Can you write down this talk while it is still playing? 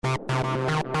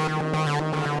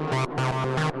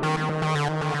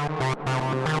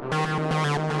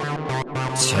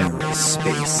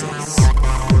TerraSpaces.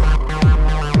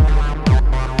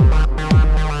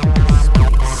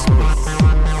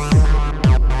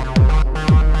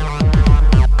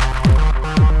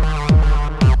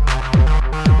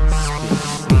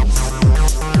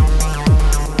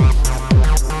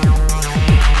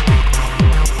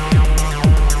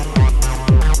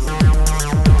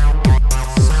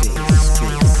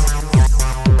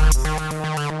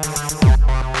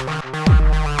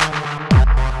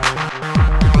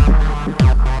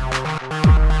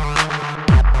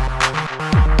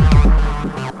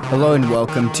 Hello and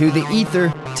welcome to The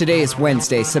Ether. Today is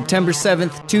Wednesday, September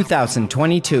 7th,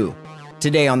 2022.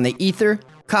 Today on The Ether,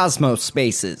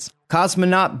 Cosmospacez,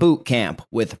 Cosmonaut Bootcamp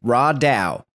with Raw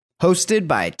DAO, hosted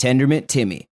by Tendermint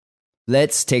Timmy.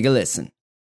 Let's take a listen.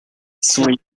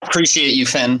 Sweet. Appreciate you,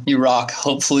 Finn. You rock.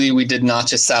 Hopefully we did not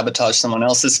just sabotage someone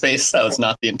else's space. That was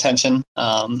not the intention.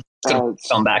 Gonna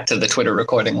come back to the Twitter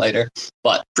recording later,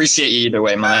 but appreciate you either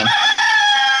way, my man.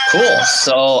 Cool.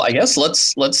 So I guess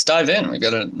let's dive in. We've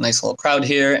got a nice little crowd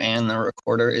here and the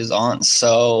recorder is on.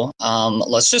 So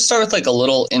let's just start with like a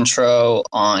little intro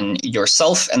on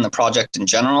yourself and the project in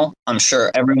general. I'm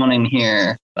sure everyone in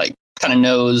here like kind of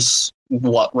knows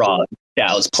what Raw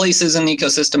DAO's place is in the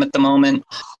ecosystem at the moment,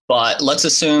 but let's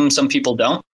assume some people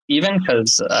don't even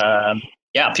because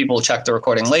people check the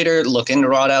recording later, look into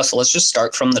Raw DAO. So let's just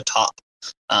start from the top.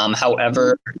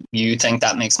 However you think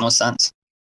that makes most sense.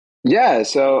 Yeah,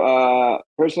 so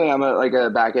personally, I'm a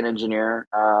back-end engineer.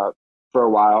 For a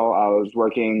while, I was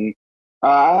working.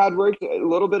 I had worked a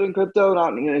little bit in crypto,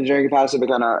 not in an engineering capacity, but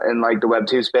kind of in like the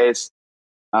Web2 space.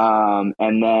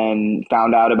 And then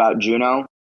found out about Juno.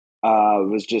 Thought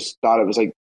it was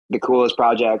like the coolest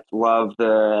project. Loved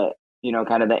the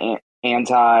kind of the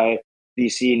anti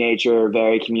VC nature,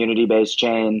 very community-based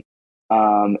chain,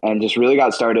 and just really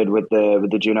got started with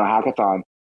the Juno hackathon.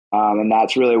 And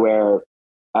that's really where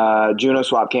Juno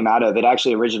Swap came out of. It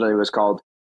actually originally was called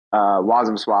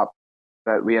Wasm Swap,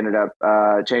 but we ended up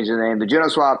changing the name to Juno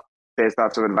Swap based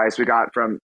off some advice we got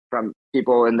from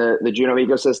people in the Juno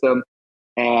ecosystem.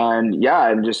 And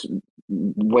just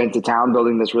went to town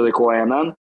building this really cool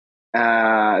AMM.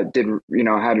 Did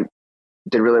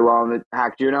really well in the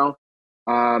hack Juno.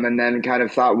 And then kind of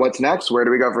thought, what's next? Where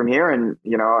do we go from here? And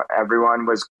everyone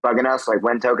was bugging us like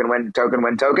when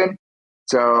token.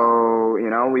 So,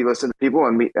 we listened to people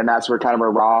and that's where where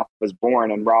Raw was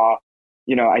born. And Raw,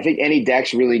 I think any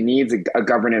DEX really needs a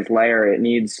governance layer. It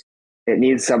needs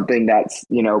something that's,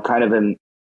 kind of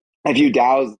I view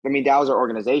DAOs, DAOs are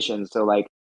organizations. So like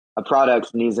a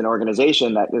product needs an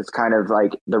organization that is kind of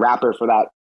like the wrapper for that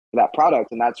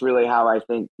product. And that's really how I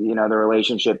think, the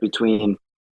relationship between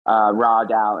Raw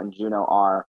DAO and Juno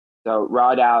are. So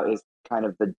Raw DAO is kind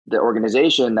of the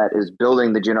organization that is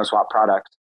building the Juno Swap product.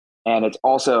 And it's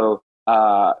also,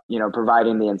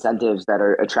 providing the incentives that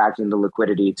are attracting the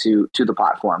liquidity to the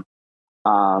platform.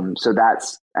 So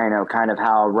that's, kind of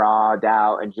how Raw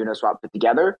DAO and Juno Swap fit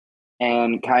together.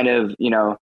 And kind of,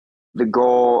 the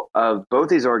goal of both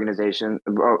these organizations,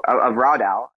 of Raw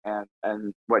DAO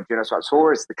and what Juno Swap's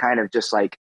for, is to kind of just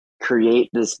like create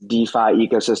this DeFi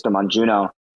ecosystem on Juno.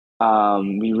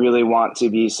 We really want to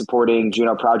be supporting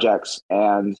Juno projects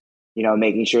and,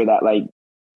 making sure that like,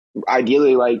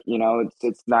 ideally,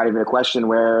 it's not even a question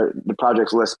where the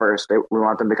projects list first. We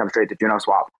want them to come straight to Juno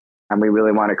Swap, and we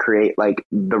really want to create like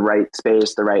the right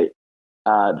space, the right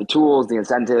the tools, the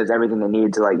incentives, everything they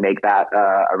need to like make that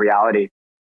a reality.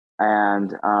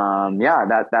 And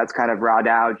that's kind of Raw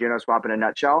DAO, Juno Swap in a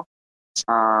nutshell.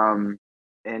 Cool.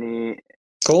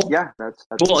 Yeah, that's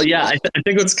cool. Yeah, I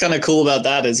think what's kind of cool about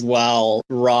that is while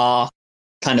Raw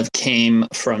kind of came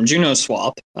from Juno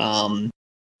Swap.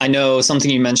 I know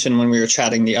something you mentioned when we were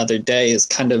chatting the other day is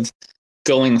kind of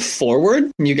going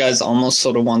forward. You guys almost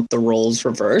sort of want the roles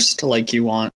reversed. Like you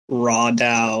want Raw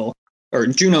DAO or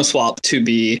Juno Swap to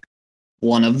be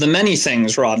one of the many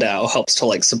things Raw DAO helps to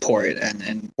like support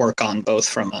and work on, both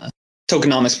from a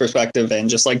tokenomics perspective and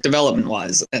just like development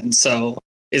wise. And so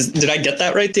did I get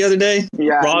that right the other day?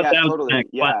 Yeah, Raw DAO totally.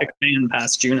 expand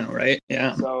past Juno, right?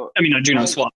 Yeah. So, Juno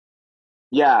Swap.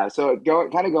 Yeah, so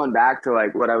going back to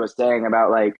like what I was saying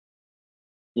about like,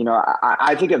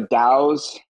 I think of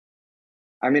DAOs.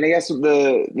 I guess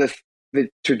the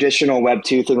traditional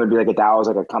Web2 thing would be like a DAO is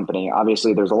like a company.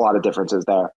 Obviously, there's a lot of differences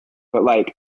there, but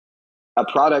like a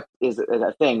product is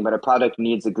a thing, but a product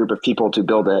needs a group of people to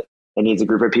build it. It needs a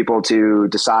group of people to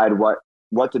decide what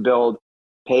to build,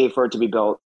 pay for it to be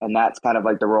built, and that's kind of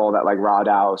like the role that like Raw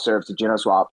DAO serves to Juno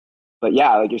Swap. but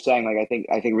yeah, like you're saying, like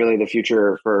I think really the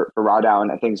future for raw DAO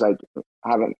and things like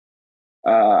haven't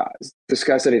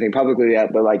discussed anything publicly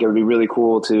yet, but like it would be really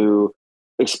cool to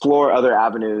explore other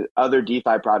avenues, other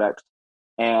DeFi products.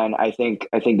 And I think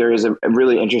there is a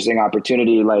really interesting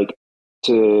opportunity, like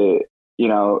to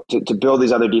to build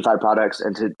these other DeFi products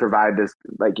and to provide this,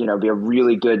 like, be a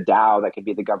really good DAO that could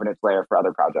be the governance layer for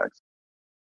other projects.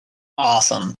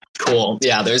 Awesome. Cool.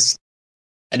 Yeah,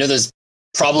 I know there's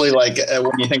probably like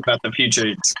when you think about the future,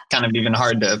 it's kind of even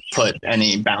hard to put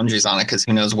any boundaries on it because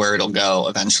who knows where it'll go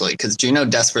eventually. Because Juno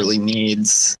desperately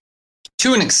needs,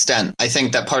 to an extent, I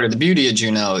think that part of the beauty of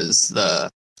Juno is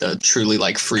the truly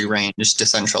like free range,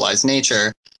 decentralized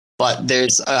nature. But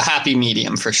there's a happy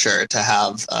medium for sure to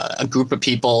have a group of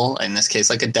people, in this case,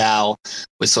 like a DAO,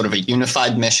 with sort of a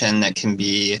unified mission that can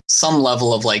be some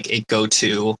level of like a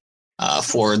go-to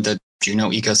for the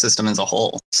Juno ecosystem as a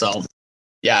whole. So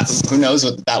yeah, who knows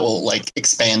what that will like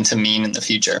expand to mean in the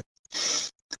future.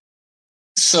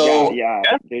 So yeah.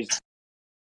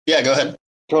 Go ahead.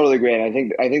 Totally great. I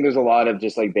think there's a lot of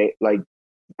just like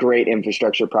great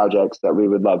infrastructure projects that we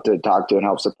would love to talk to and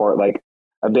help support. Like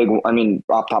off the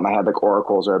top of my head, like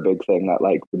oracles are a big thing that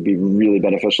like would be really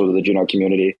beneficial to the Juno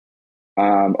community.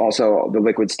 Also, the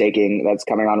liquid staking that's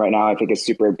coming on right now, I think is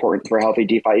super important for a healthy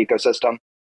DeFi ecosystem.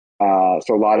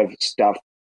 So a lot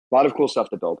of cool stuff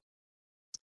to build.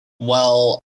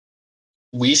 Well,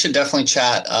 we should definitely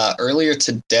chat. Earlier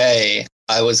today,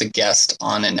 I was a guest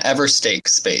on an Everstake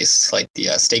space, like the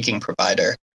staking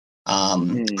provider,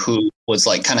 who was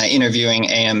like kind of interviewing,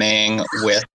 AMAing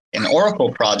with an Oracle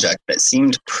project that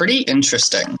seemed pretty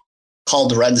interesting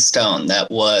called Redstone that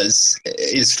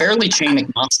is fairly chain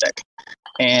agnostic.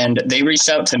 And they reached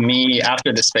out to me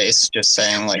after the space just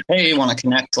saying like, hey, want to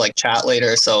connect, like chat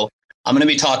later. So I'm going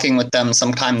to be talking with them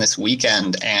sometime this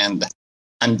weekend, and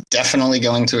I'm definitely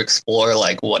going to explore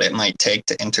like what it might take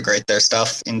to integrate their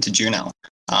stuff into Juno.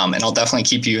 And I'll definitely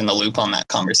keep you in the loop on that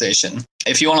conversation.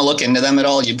 If you want to look into them at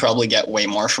all, you'd probably get way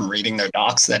more from reading their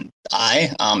docs than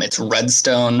I. It's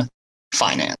Redstone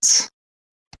Finance.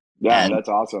 Yeah, that's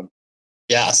awesome.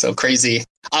 Yeah, so crazy.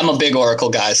 I'm a big Oracle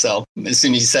guy, so as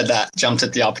soon as you said that, jumped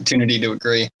at the opportunity to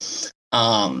agree.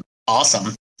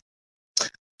 Awesome.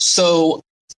 So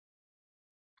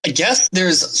I guess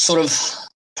there's sort of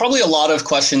probably a lot of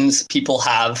questions people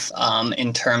have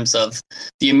in terms of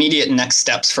the immediate next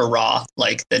steps for Raw,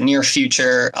 like the near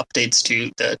future updates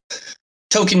to the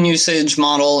token usage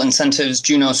model, incentives,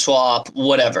 Juno swap,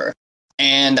 whatever.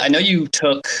 And I know you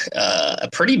took a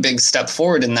pretty big step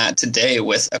forward in that today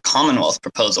with a Commonwealth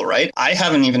proposal, right? I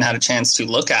haven't even had a chance to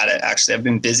look at it. Actually, I've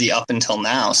been busy up until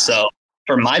now. So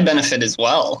for my benefit as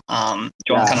well, do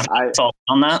you want to kind of talk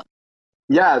on that?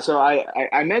 Yeah, so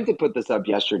I meant to put this up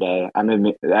yesterday. And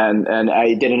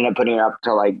I didn't end up putting it up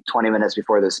till like 20 minutes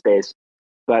before this space.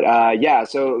 But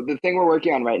so the thing we're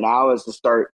working on right now is to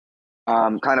start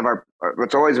kind of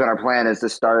what's always been our plan is to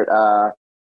start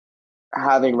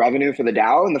having revenue for the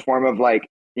DAO in the form of like,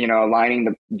 aligning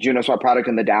the Juno Swap product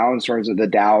in the DAO in terms of the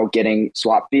DAO getting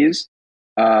swap fees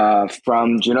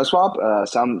from Juno Swap.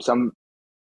 Some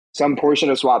portion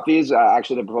of swap fees.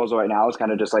 Actually, the proposal right now is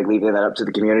kind of just like leaving that up to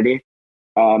the community.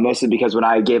 Mostly because when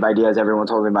I gave ideas, everyone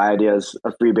told me my ideas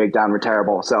of free breakdown were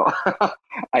terrible. So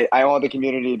I want the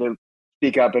community to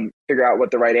speak up and figure out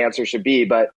what the right answer should be.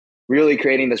 But really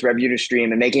creating this revenue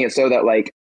stream and making it so that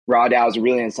like raw DAOs are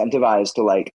really incentivized to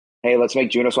like, hey, let's make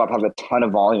JunoSwap have a ton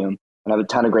of volume and have a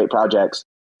ton of great projects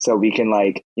so we can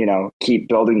like, keep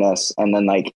building this and then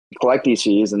like collect these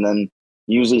fees and then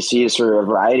use these fees for a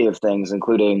variety of things,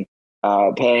 including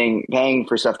paying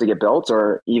for stuff to get built,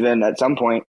 or even at some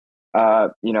point,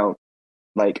 like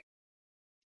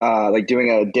doing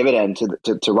a dividend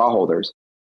to raw holders.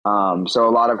 So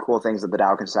a lot of cool things that the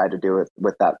DAO can decide to do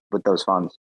with those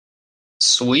funds.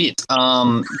 Sweet.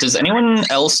 Does anyone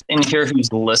else in here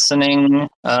who's listening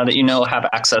that have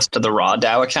access to the raw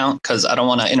DAO account? Because I don't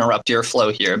want to interrupt your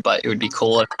flow here, but it would be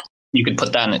cool if you could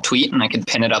put that in a tweet and I could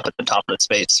pin it up at the top of the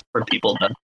space for people to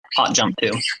hot jump to.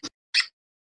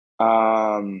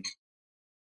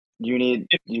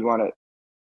 You want to,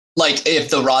 like, if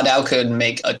the raw DAO could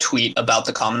make a tweet about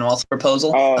the Commonwealth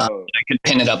proposal, I could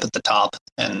pin it up at the top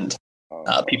and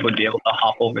people would be able to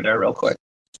hop over there real quick.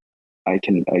 I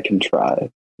can try.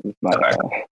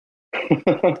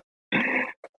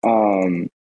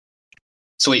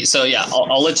 Sweet. So yeah,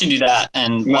 I'll let you do that.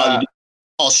 And while you do,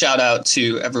 I'll shout out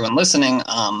to everyone listening.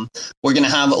 We're going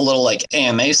to have a little like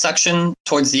AMA section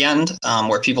towards the end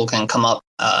where people can come up,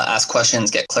 ask questions,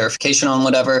 get clarification on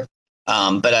whatever.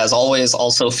 But as always,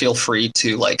 also feel free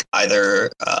to like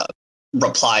either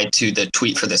reply to the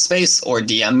tweet for this space or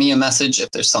DM me a message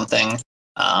if there's something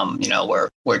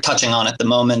we're touching on at the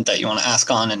moment that you want to ask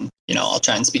on, and I'll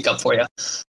try and speak up for you.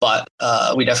 But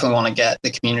we definitely want to get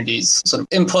the community's sort of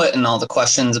input and all the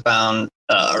questions about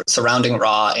surrounding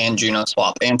Raw and Juno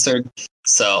Swap answered.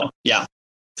 So yeah,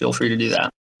 feel free to do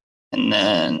that. And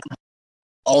then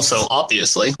also,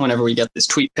 obviously, whenever we get this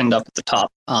tweet pinned up at the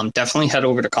top, definitely head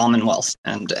over to Commonwealth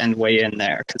and weigh in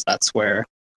there, because that's where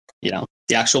the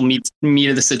actual meat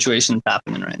of the situation is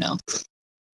happening right now.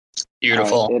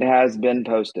 Beautiful. It has been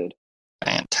posted.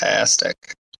 Fantastic.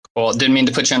 Well, didn't mean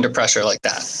to put you under pressure like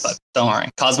that, but don't worry.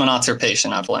 Cosmonauts are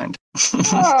patient, I've learned.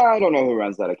 I don't know who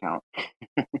runs that account.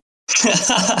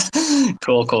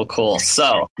 Cool.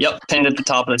 So, yep, pinned at the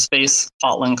top of the space.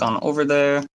 Hot link on over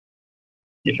there,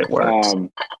 if it works.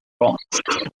 Cool.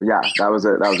 Yeah, that was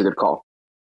a good call.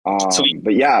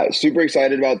 But yeah, super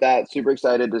excited about that. Super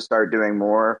excited to start doing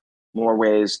more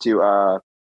ways to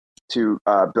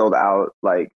build out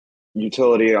like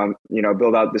utility on,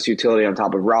 build out this utility on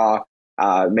top of Raw,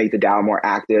 make the DAO more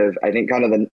active. I think kind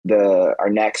of our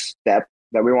next step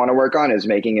that we want to work on is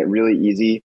making it really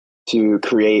easy to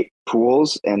create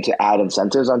pools and to add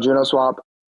incentives on JunoSwap.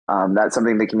 That's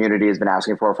something the community has been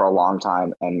asking for a long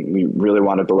time, and we really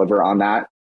want to deliver on that.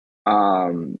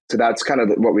 So that's kind of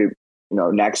what we,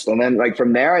 next. And then like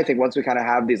from there, I think once we kind of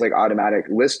have these like automatic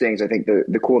listings, I think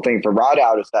the cool thing for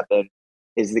RawDAO to step in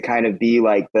is to kind of be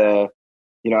like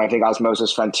I think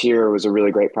Osmosis Frontier was a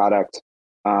really great product.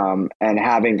 And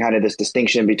having kind of this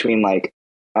distinction between like,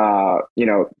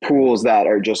 pools that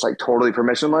are just like totally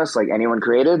permissionless, like anyone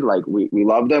created, like we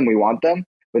love them, we want them,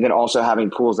 but then also having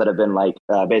pools that have been like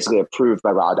basically approved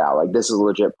by RawDAO. Like this is a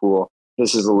legit pool,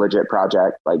 this is a legit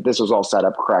project, like this was all set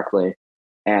up correctly,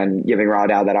 and giving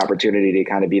RawDAO that opportunity to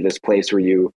kind of be this place where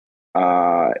you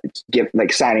give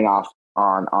like signing off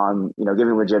on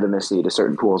giving legitimacy to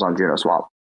certain pools on JunoSwap.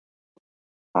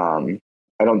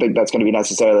 I don't think that's going to be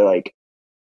necessarily like,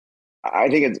 I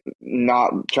think it's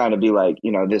not trying to be like,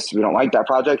 this, we don't like that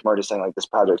project. More just saying like this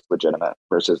project's legitimate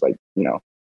versus like, who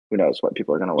knows what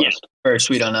people are going to list. First,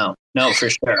 we don't know. No, for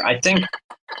sure. I think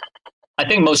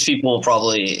most people will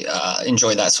probably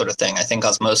enjoy that sort of thing. I think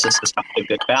Osmosis has got a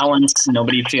good balance.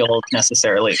 Nobody feels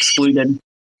necessarily excluded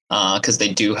because they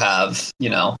do have,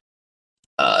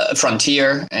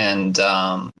 Frontier, and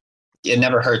it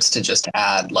never hurts to just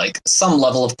add like some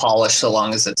level of polish, so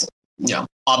long as it's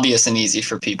obvious and easy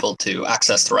for people to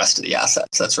access the rest of the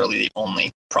assets. That's really the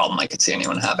only problem I could see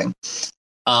anyone having.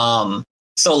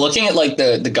 So looking at like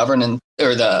the governance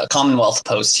or the Commonwealth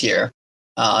post here,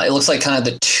 it looks like kind of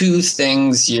the two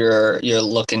things you're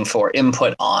looking for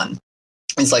input on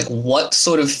is like what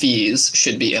sort of fees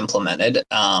should be implemented,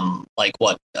 like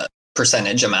what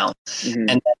percentage amount,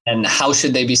 and how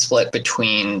should they be split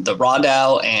between the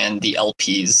RawDAO and the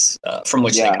LPs from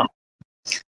which they come.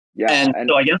 Yeah, and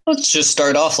so I guess let's just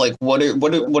start off. Like, what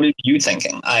are you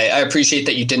thinking? I appreciate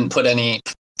that you didn't put any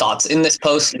thoughts in this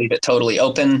post, leave it totally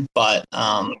open. But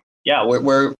what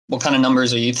kind of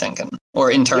numbers are you thinking,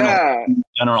 or internal in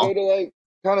general? So to like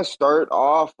kind of start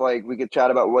off, like we could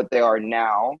chat about what they are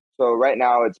now. So right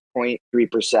now it's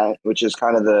 0.3%, which is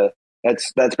kind of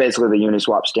that's basically the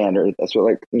Uniswap standard. That's what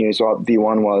like Uniswap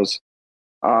V1 was.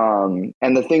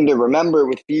 And the thing to remember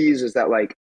with fees is that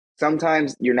like,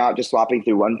 sometimes you're not just swapping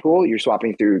through one pool, you're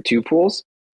swapping through two pools.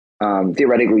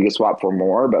 Theoretically, you can swap for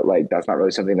more, but like that's not really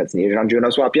something that's needed on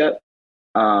JunoSwap yet.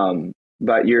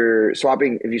 But you're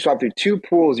swapping, if you swap through two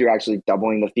pools, you're actually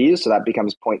doubling the fees, so that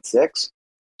becomes 0.6.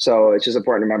 So it's just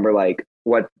important to remember like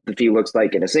what the fee looks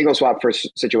like in a single swap for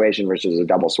situation versus a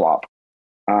double swap.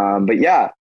 But yeah,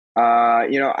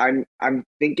 I'm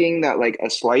thinking that like a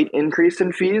slight increase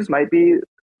in fees might be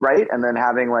right, and then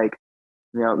having like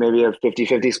maybe a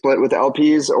 50-50 split with the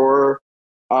LPs or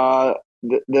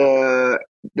the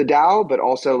DAO, but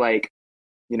also like,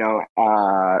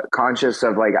 conscious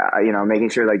of like, making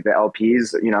sure like the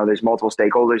LPs, there's multiple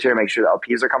stakeholders here, make sure the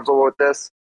LPs are comfortable with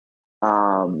this.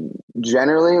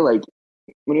 Generally, like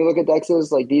when you look at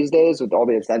DEXs like these days with all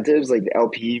the incentives, like the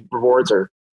LP rewards are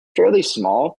fairly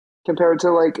small compared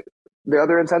to like the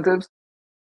other incentives.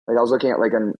 Like I was looking at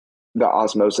like the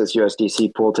Osmosis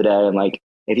USDC pool today, and like,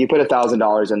 if you put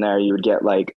 $1,000 in there, you would get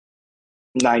like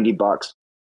 $90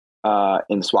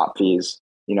 in swap fees,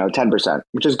 10%,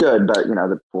 which is good, but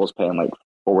the pool's paying like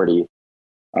 40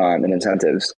 in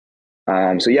incentives.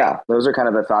 So yeah, those are kind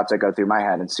of the thoughts that go through my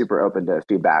head, and super open to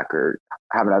feedback or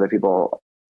having other people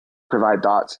provide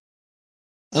thoughts.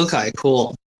 Okay,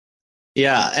 cool.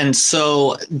 Yeah, and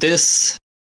so this,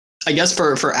 I guess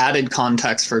for added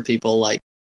context for people, like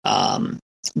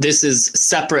this is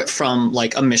separate from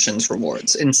like emissions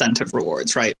rewards, incentive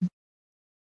rewards, right?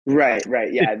 Right.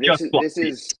 Yeah. This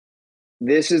is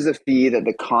this is a fee that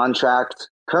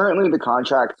currently the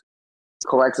contract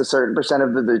collects a certain percent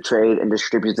of the trade and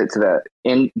distributes it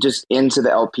into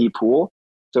the LP pool.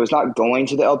 So it's not going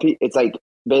to the LP. It's like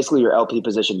basically your LP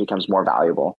position becomes more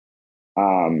valuable.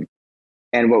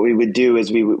 And what we would do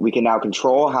is we can now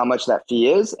control how much that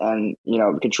fee is, and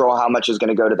control how much is going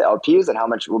to go to the LPs and how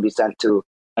much will be sent to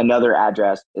another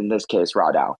address, in this case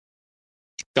raw DAO.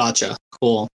 Gotcha.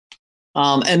 Cool.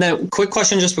 And then quick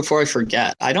question just before I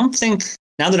forget. I don't think,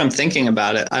 now that I'm thinking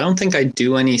about it, I don't think I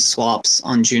do any swaps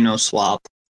on Juno Swap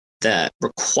that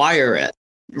require it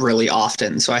really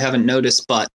often. So I haven't noticed,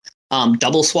 but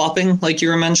double swapping, like you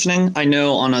were mentioning, I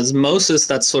know on Osmosis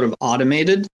that's sort of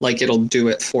automated, like it'll do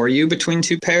it for you between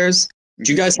two pairs.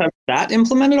 Do you guys have that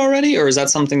implemented already, or is that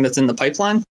something that's in the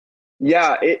pipeline?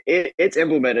 Yeah, it's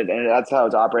implemented, and that's how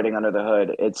it's operating under the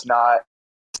hood. It's not.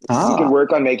 You can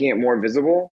work on making it more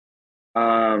visible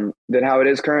than how it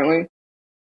is currently.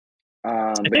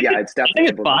 But yeah, it's definitely. I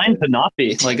think it's fine to not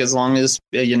be, like, as long as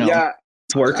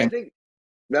it's working. I think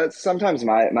that's sometimes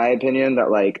my opinion,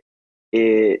 that like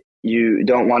you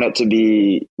don't want it to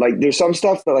be like, there's some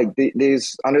stuff that like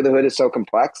these under the hood is so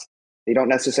complex, you don't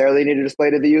necessarily need to display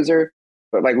to the user.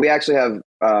 But like we actually have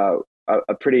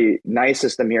a pretty nice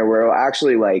system here where it'll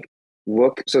actually like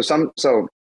look. So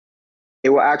it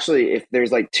will actually, if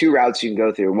there's like two routes you can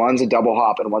go through, one's a double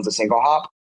hop and one's a single hop,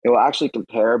 it will actually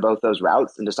compare both those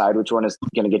routes and decide which one is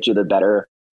going to get you the better.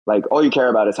 Like all you care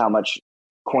about is how much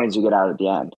coins you get out at the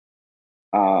end.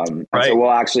 Right. So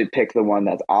we'll actually pick the one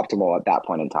that's optimal at that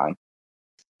point in time.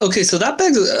 Okay, so that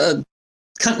begs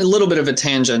kind of a little bit of a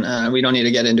tangent. We don't need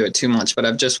to get into it too much, but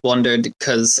I've just wondered,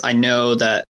 because I know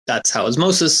that that's how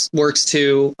Osmosis works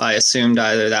too. I assumed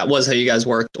either that was how you guys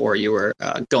worked or you were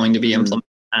going to be implementing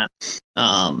that.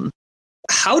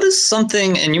 How does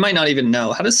something, and you might not even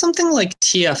know, how does something like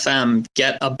TFM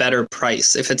get a better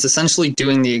price if it's essentially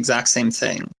doing the exact same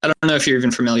thing? I don't know if you're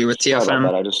even familiar with TFM. Sorry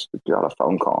about that. I just got a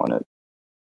phone call and it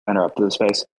interrupted the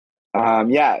space.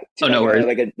 Yeah. No worries.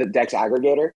 Like the DEX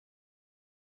aggregator.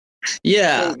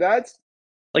 Yeah. So that's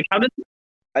like, how does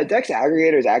a DEX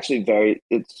aggregator is actually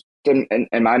it's in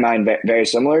my mind very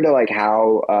similar to like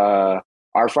how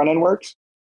our front end works.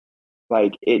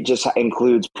 Like it just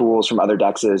includes pools from other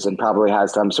DEXs and probably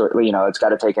has some sort, it's got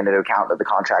to take into account that the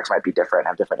contracts might be different,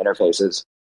 have different interfaces.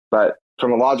 But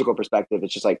from a logical perspective,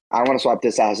 it's just like, I want to swap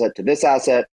this asset to this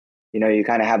asset. You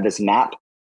kind of have this map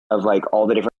of like all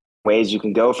the different ways you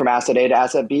can go from asset A to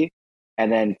asset B,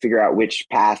 and then figure out which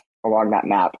path along that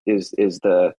map is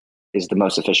the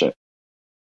most efficient.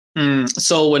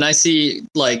 So when I see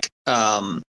like,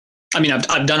 I mean,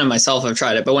 I've done it myself. I've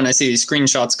tried it, but when I see these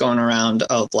screenshots going around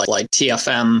of like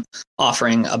TFM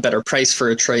offering a better price for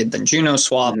a trade than Juno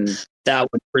Swap, that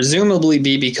would presumably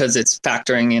be because it's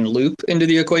factoring in loop into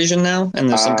the equation now, and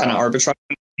there's some kind of arbitrage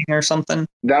or something.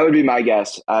 That would be my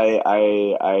guess. I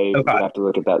would have to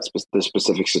look at the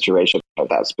specific situation at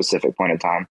that specific point in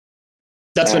time.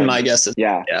 That's been my guess.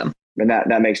 Yeah. And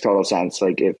that makes total sense.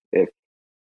 Like if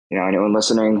anyone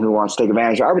listening who wants to take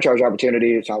advantage of arbitrage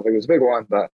opportunity, it sounds like it's a big one,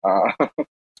 but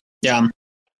yeah.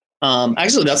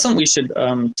 Actually, that's something we should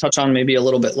touch on maybe a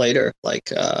little bit later, like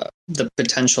the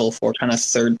potential for kind of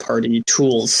third-party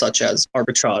tools such as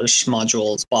arbitrage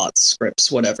modules, bots,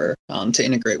 scripts, whatever, to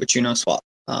integrate with Juno Swap.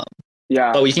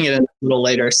 But we can get into a little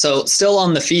later. So still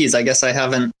on the fees, I guess I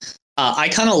haven't. I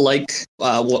kind of like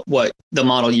what the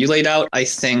model you laid out. I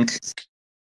think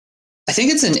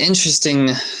it's an interesting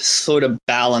sort of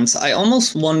balance. I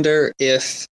almost wonder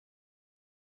if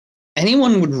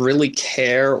anyone would really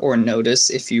care or notice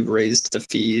if you raised the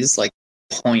fees like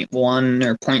 0.1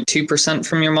 or 0.2%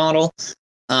 from your model.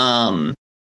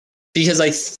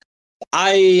 Because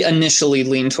I initially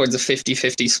leaned towards a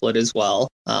 50-50 split as well.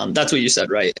 That's what you said,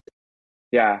 right?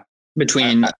 Yeah.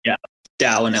 Between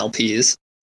DAO and LPs.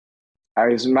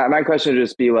 My question would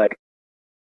just be like,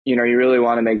 you really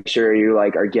want to make sure you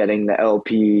like are getting the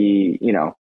LP,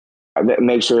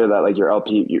 make sure that like your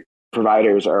LP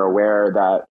providers are aware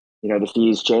that, the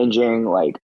fee's changing,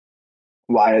 like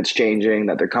why it's changing,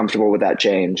 that they're comfortable with that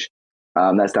change.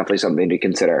 That's definitely something to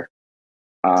consider.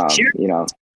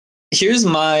 Here's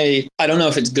my, I don't know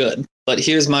if it's good, but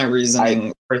here's my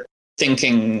reasoning for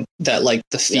thinking that like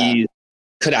the fee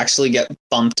could actually get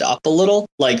bumped up a little,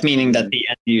 like meaning that the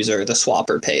end user, the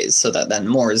swapper, pays so that then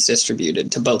more is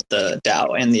distributed to both the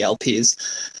DAO and the LPs.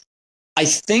 I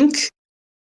think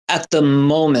at the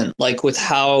moment, like with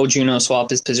how Juno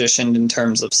Swap is positioned in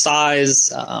terms of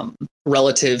size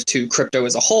relative to crypto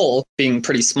as a whole being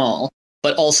pretty small,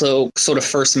 but also sort of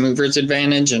first movers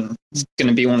advantage and going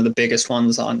to be one of the biggest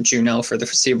ones on Juno for the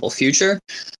foreseeable future.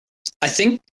 I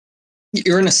think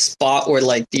you're in a spot where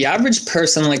like the average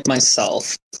person like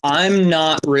myself, I'm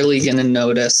not really going to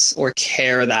notice or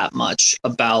care that much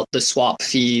about the swap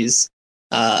fees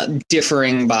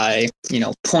differing by,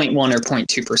 0.1 or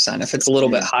 0.2%. If it's a little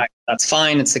bit higher, that's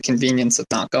fine. It's the convenience of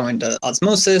not going to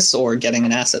Osmosis or getting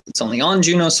an asset that's only on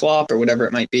Juno Swap or whatever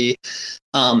it might be.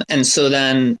 And so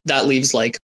then that leaves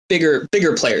like bigger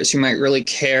players who might really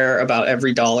care about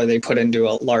every dollar they put into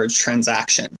a large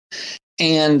transaction.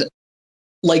 And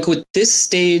like with this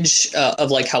stage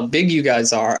of like how big you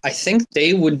guys are, I think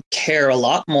they would care a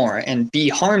lot more and be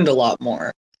harmed a lot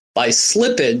more by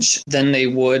slippage than they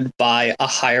would by a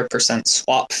higher percent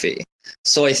swap fee.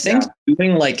 So I think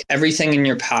doing like everything in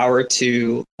your power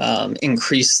to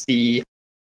increase the,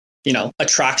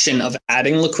 attraction of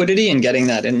adding liquidity and getting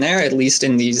that in there, at least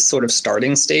in these sort of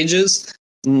starting stages,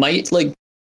 might like,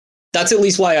 that's at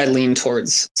least why I lean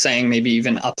towards saying maybe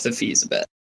even up the fees a bit.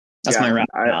 That's my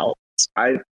rationale.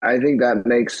 I think that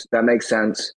makes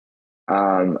sense.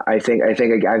 I think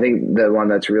the one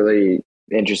that's really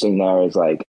interesting there is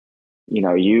like,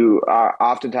 you are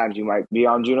oftentimes you might be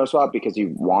on Juno Swap because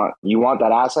you want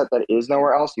that asset that is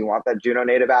nowhere else. You want that Juno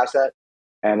native asset.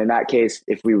 And in that case,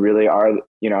 if we really are,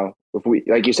 if we,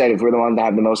 like you said, if we're the ones that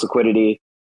have the most liquidity,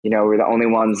 we're the only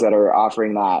ones that are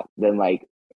offering that, then like,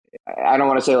 I don't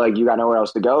want to say like you got nowhere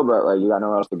else to go, but like you got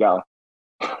nowhere else to go.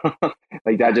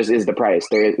 Like that just is the price.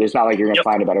 It's not like you're going to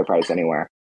find a better price anywhere.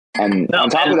 And on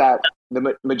top of that,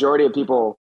 the majority of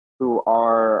people who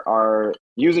are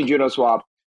using Juno Swap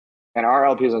and our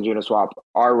LPs on Juno Swap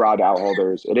are raw DAO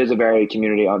holders. It is a very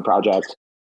community-owned project,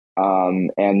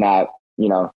 and that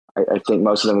I think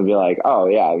most of them would be like, oh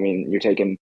yeah, I mean you're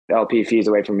taking the LP fees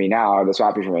away from me now, or the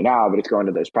swap fees from me now, but it's going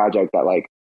to this project that like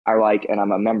I like, and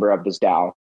I'm a member of this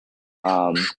DAO.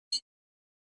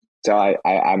 So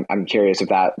I'm curious if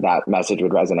that message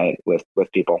would resonate with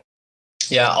people.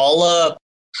 Yeah, I'll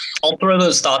throw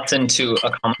those thoughts into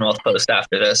a Commonwealth post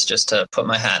after this just to put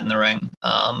my hat in the ring.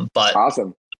 But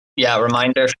awesome. Yeah,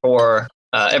 reminder for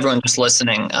everyone just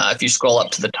listening. If you scroll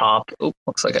up to the top,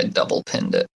 looks like I double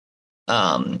pinned it.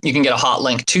 You can get a hot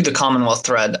link to the Commonwealth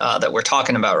thread that we're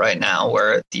talking about right now,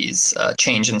 where these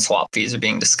change in swap fees are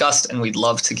being discussed, and we'd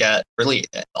love to get really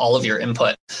all of your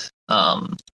input.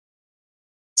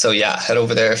 So yeah, head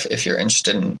over there if you're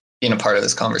interested in being a part of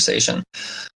this conversation.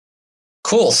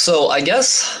 Cool. So I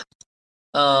guess,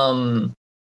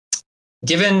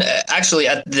 given actually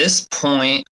at this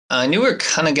point, I knew we were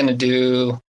kind of going to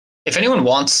do, if anyone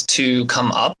wants to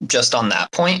come up just on that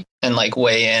point and like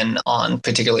weigh in on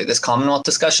particularly this Commonwealth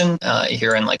discussion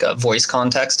here in like a voice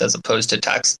context as opposed to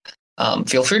text,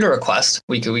 feel free to request.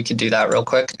 We could do that real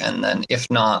quick. And then if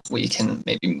not, we can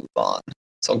maybe move on.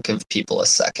 So I'll give people a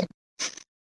second.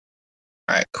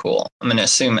 All right, cool. I'm going to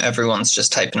assume everyone's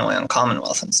just typing away on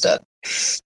Commonwealth instead.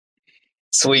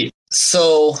 Sweet.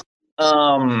 So,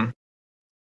 I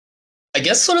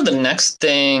guess sort of the next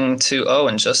thing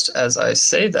and just as I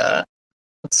say that,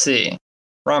 let's see.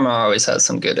 Rama always has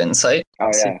some good insight.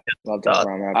 Oh, yeah. Love that,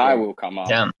 Rama. I will come up.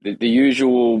 Yeah. The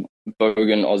usual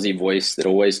bogan Aussie voice that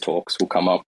always talks will come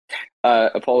up.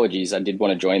 Apologies, I did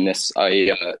want to join this.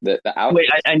 Wait,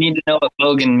 I need to know what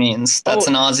bogan means. That's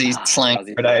an Aussie slang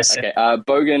Aussie word, I assume. Okay.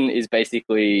 Bogan is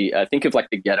basically, think of like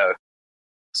the ghetto.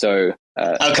 So,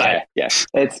 okay. Yeah.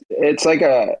 It's like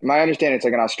my understanding, it's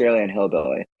like an Australian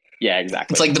hillbilly. Yeah,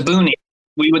 exactly. It's like the boonies.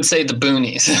 We would say the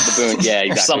boonies. Yeah,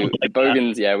 exactly. Like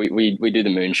bogans, yeah, we do the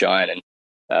moonshine,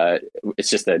 and it's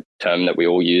just a term that we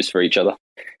all use for each other.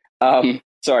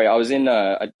 Sorry, I was in,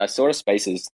 I saw a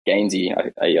Spaces, Gainsey,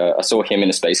 I saw him in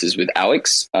a Spaces with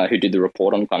Alex, who did the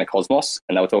report on kind of Cosmos,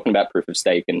 and they were talking about proof of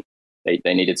stake, and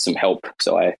they needed some help,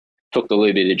 so I took the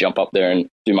liberty to jump up there and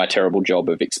do my terrible job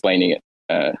of explaining it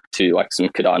to like some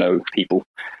Cardano people.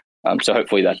 So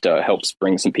hopefully that helps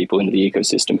bring some people into the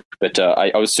ecosystem. But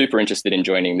I was super interested in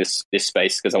joining this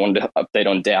space because I wanted to update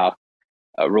on DAO,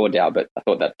 raw DAO, but I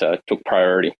thought that took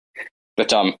priority.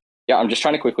 But yeah, I'm just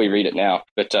trying to quickly read it now.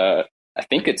 But I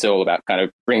think it's all about kind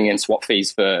of bringing in swap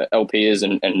fees for LPers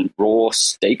and raw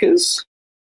stakers.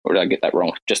 Or did I get that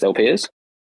wrong? Just LPers?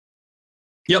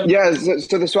 Yep. Yeah,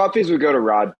 so the swap fees would go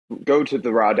to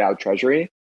the raw DAO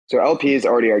treasury. So LPs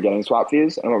already are getting swap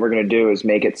fees, and what we're going to do is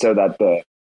make it so that the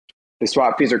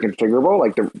swap fees are configurable.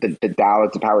 Like the DAO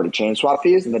has the power to change swap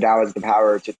fees, and the DAO has the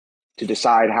power to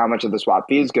decide how much of the swap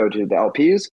fees go to the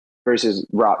LPs versus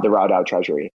the raw DAO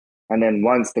treasury. And then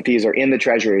once the fees are in the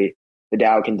treasury, the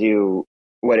DAO can do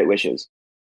what it wishes,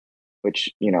 which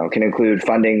can include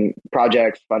funding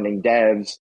projects, funding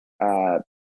devs,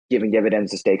 giving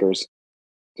dividends to stakers.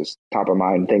 Just top of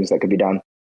mind things that could be done.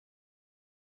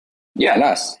 Yeah,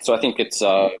 nice. So I think it's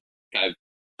kind of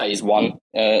phase one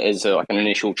is like an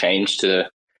initial change to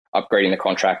upgrading the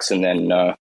contracts and then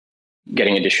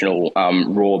getting additional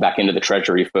raw back into the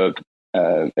treasury for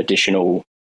additional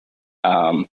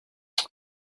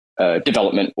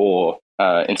development or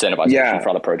incentivization for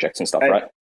other projects and stuff, right?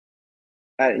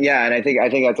 Yeah, and I think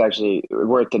that's actually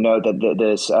worth to note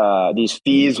that these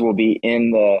fees will be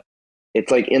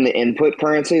it's like in the input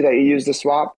currency that you use to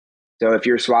swap. So if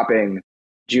you're swapping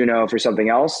Juno for something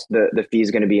else, the fee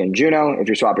is going to be in Juno. If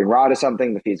you're swapping raw to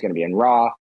something, the fee is going to be in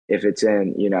raw. If it's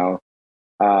in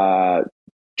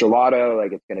gelato,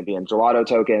 like it's going to be in gelato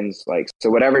tokens. Like, so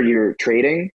whatever you're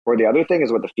trading for the other thing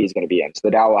is what the fee is going to be in. So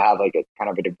the DAO will have like a kind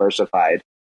of a diversified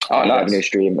revenue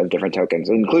stream of different tokens,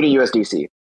 including USDC. If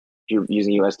you're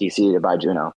using USDC to buy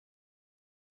Juno.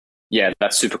 Yeah,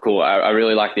 that's super cool. I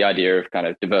really like the idea of kind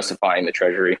of diversifying the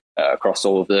treasury across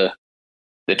all of the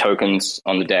tokens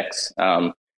on the DEX.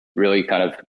 Really kind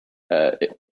of,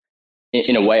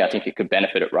 in a way, I think it could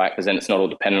benefit it, right? Because then it's not all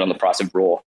dependent on the price of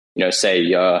raw.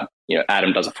 Say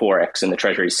Atom does a 4x and the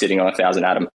treasury is sitting on 1,000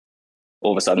 Atom.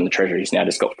 All of a sudden, the treasury's now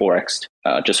just got 4x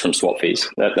just from swap fees.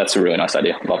 That's a really nice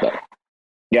idea. Love that.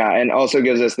 Yeah, and also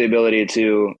gives us the ability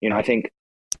to, I think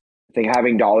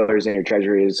having dollars in your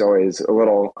treasury is always a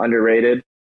little underrated,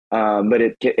 but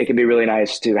it can be really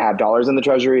nice to have dollars in the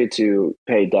treasury to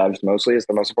pay devs. Mostly is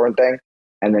the most important thing,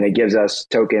 and then it gives us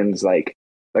tokens like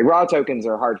raw tokens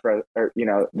are hard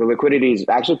the liquidity is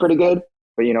actually pretty good,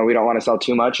 but we don't want to sell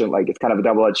too much, and like it's kind of a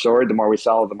double-edged sword. The more we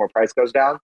sell, the more price goes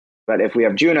down. But if we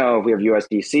have Juno, if we have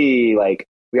USDC, like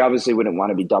we obviously wouldn't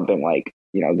want to be dumping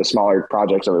the smaller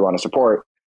projects that we want to support.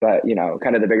 But,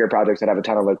 kind of the bigger projects that have a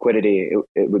ton of liquidity,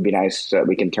 it would be nice that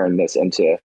we can turn this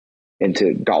into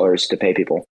dollars to pay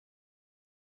people.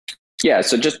 Yeah,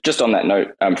 so just on that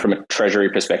note, from a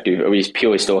treasury perspective, are we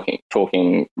purely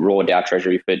talking raw DAO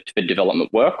treasury for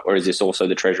development work, or is this also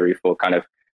the treasury for kind of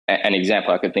an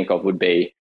example I could think of would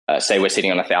be, say we're sitting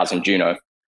on 1,000 Juno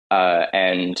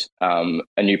and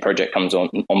a new project comes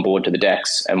on board to the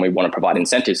DEX and we want to provide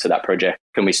incentives for that project.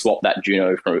 Can we swap that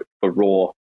Juno for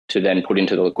raw to then put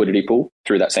into the liquidity pool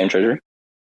through that same treasury?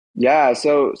 Yeah.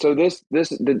 So when I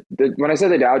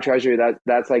said the DAO treasury,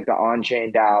 that's like the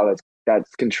on-chain DAO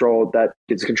that's controlled, that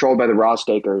gets controlled by the raw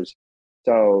stakers.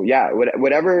 So yeah,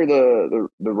 whatever the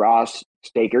raw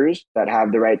stakers that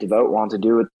have the right to vote want to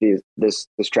do with this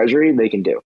treasury, they can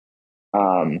do.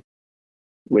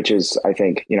 Which is, I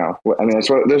think, that's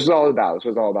what this is all about. This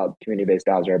was all about community-based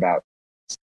DAOs are about.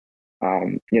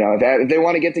 If they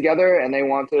want to get together and they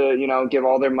want to, give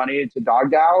all their money to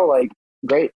Dog DAO, like,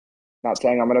 great. Not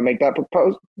saying I'm going to make that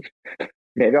proposal.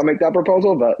 Maybe I'll make that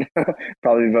proposal, but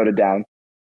probably voted down.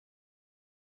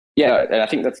 Yeah, and I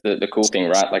think that's the cool thing,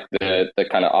 right? Like the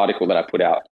kind of article that I put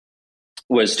out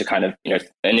was to kind of,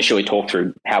 initially talk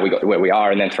through how we got to where we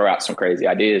are and then throw out some crazy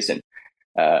ideas. And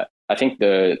I think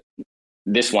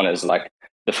this one is like,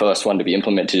 the first one to be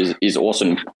implemented is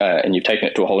awesome, and you've taken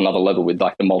it to a whole nother level with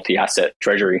like the multi-asset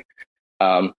treasury.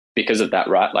 Because of that,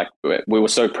 right? Like we were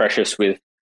so precious with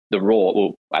the raw.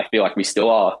 Well, I feel like we still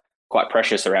are quite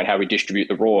precious around how we distribute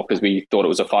the raw because we thought it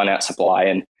was a finite supply,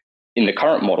 and in the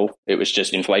current model, it was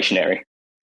just inflationary.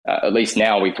 At least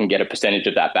now we can get a percentage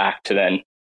of that back to then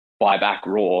buy back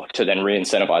raw to then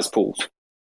re-incentivize pools.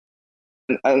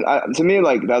 And to me,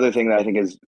 like the other thing that I think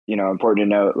is important to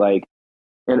note, like.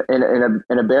 In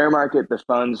a bear market, the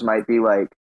funds might be like,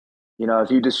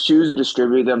 if you just choose to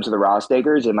distribute them to the raw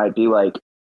stakers, it might be like,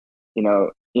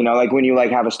 like when you like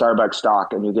have a Starbucks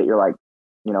stock and you get your like,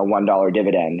 $1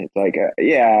 dividend. It's like,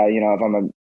 if I'm a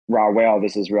raw whale,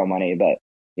 this is real money. But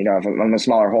if I'm a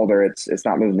smaller holder, it's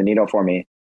not moving the needle for me.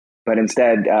 But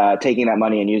instead, taking that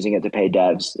money and using it to pay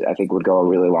devs, I think would go a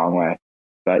really long way.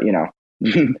 But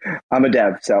I'm a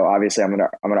dev, so obviously I'm gonna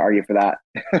argue for that.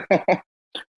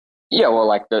 Yeah, well,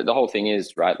 like the whole thing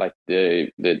is, right, like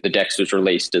the DEX was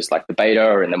released as like the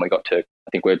beta, and then we got to, I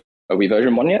think are we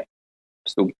version 1 yet?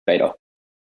 Still beta.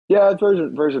 Yeah, it's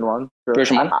version 1. Sure.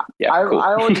 Version 1? Yeah, cool.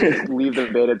 I always just leave the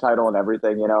beta title and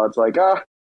everything, it's like,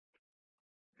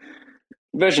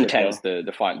 Version 10 is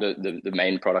the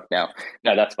main product now.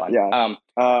 No, that's fine. Yeah.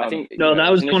 I think no, that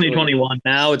was 2021.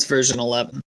 Now it's version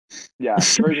 11. Yeah,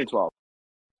 version 12.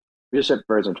 We just shipped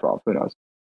version 12. Who knows?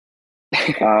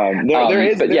 There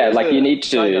is a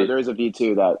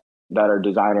V2 that our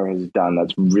designer has done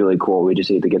that's really cool. We just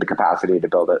need to get the capacity to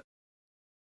build it.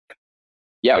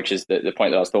 Yeah, which is the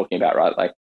point that I was talking about, right?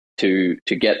 Like to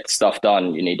get stuff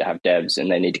done, you need to have devs and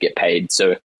they need to get paid.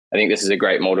 So I think this is a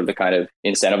great model to kind of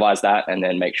incentivize that and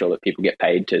then make sure that people get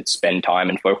paid to spend time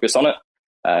and focus on it.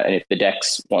 And if the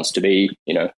DEX wants to be,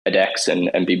 a DEX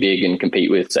and be big and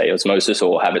compete with, say, Osmosis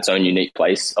or have its own unique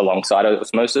place alongside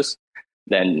Osmosis,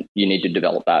 then you need to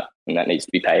develop that, and that needs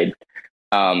to be paid.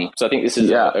 So I think this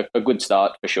is a good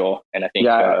start for sure. And I think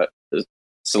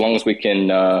so long as we can,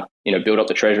 build up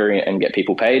the treasury and get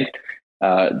people paid,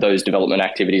 those development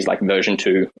activities like version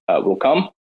 2 will come.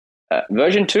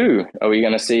 Version 2, are we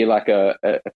going to see like a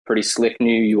pretty slick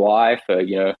new UI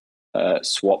for,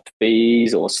 swap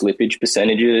fees or slippage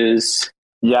percentages?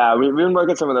 Yeah, we've been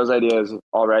working some of those ideas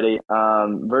already.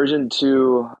 Version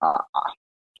 2,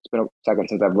 it's been a second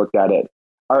since I've looked at it.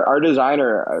 Our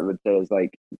designer, I would say, is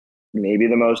like maybe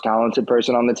the most talented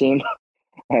person on the team.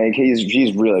 Like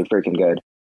he's really freaking good.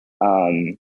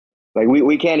 Like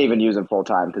we can't even use him full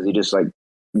time because he just like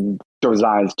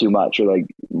designs too much, or like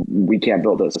we can't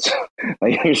build this.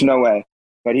 Like there's no way.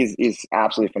 But he's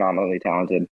absolutely phenomenally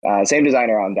talented. Same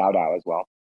designer on DAO as well.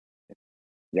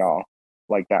 Y'all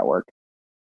like that work?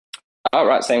 All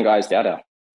right, same guys, DAO.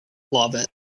 Love it.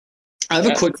 I have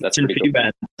a quick question for you,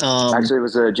 Ben. Actually, it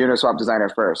was a Juno Swap designer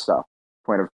first, so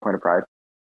point of pride.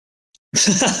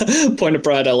 Point of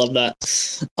pride. I love that.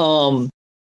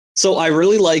 So I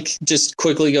really like, just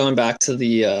quickly going back to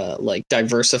the like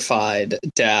diversified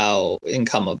DAO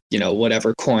income of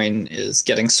whatever coin is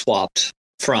getting swapped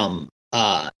from.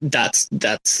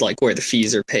 That's like where the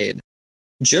fees are paid.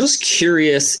 Just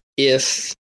curious,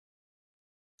 is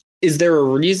there a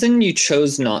reason you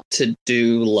chose not to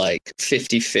do like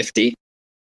 50-50?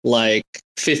 Like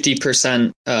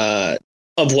 50%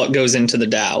 of what goes into the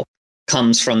DAO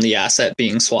comes from the asset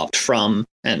being swapped from,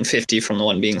 and 50 from the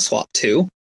one being swapped to,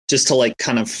 just to like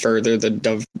kind of further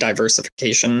the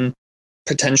diversification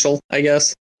potential, I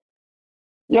guess.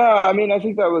 Yeah, I mean, I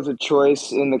think that was a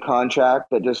choice in the contract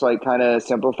that just like kind of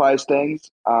simplifies things.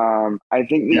 I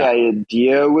think the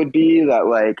idea would be that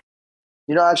like,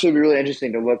 actually it'd be really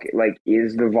interesting to look at like,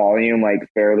 is the volume like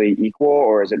fairly equal,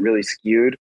 or is it really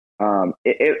skewed?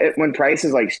 When price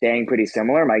is like staying pretty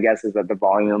similar, my guess is that the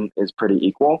volume is pretty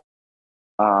equal.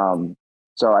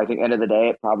 So I think end of the day,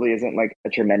 it probably isn't like a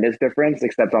tremendous difference,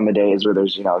 except on the days where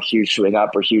there's, a huge swing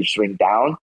up or huge swing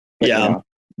down. But,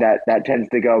 that tends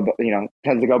to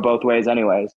go both ways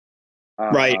anyways.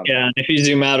 Right. Yeah. If you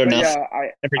zoom out enough,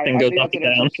 everything goes up and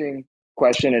down. Interesting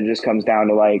question. It just comes down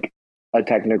to like a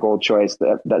technical choice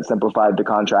that simplified the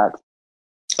contract.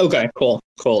 Okay, cool.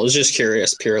 I was just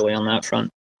curious purely on that front.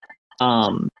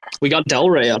 We got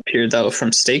Delray up here though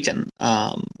from Staken.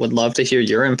 Would love to hear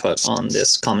your input on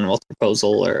this Commonwealth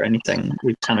proposal or anything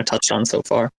we've kind of touched on so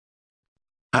far.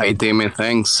 Hi, Timmy.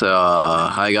 Thanks.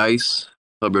 Hi, guys.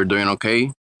 Hope you're doing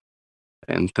okay.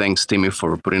 And thanks, Timmy,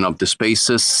 for putting up the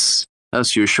spaces.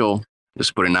 As usual,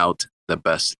 just putting out the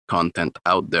best content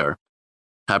out there.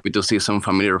 Happy to see some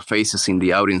familiar faces in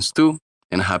the audience too,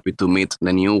 and happy to meet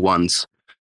the new ones.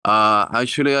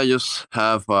 Actually, I just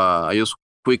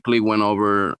quickly went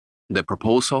over the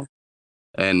proposal,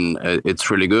 and it's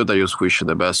really good. I just wish you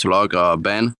the best luck,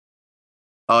 Ben.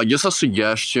 Just a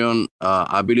suggestion.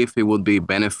 I believe it would be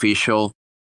beneficial,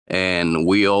 and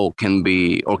we all can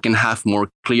have more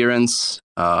clearance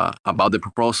about the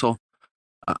proposal.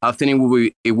 I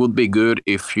think it would be good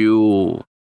if you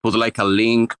put like a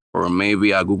link or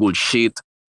maybe a Google Sheet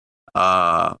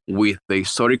with the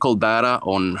historical data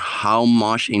on how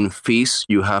much in fees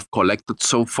you have collected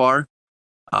so far,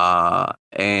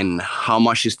 and how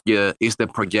much is the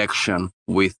projection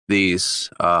with these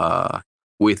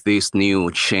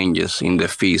new changes in the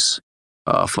fees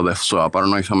for the swap. I don't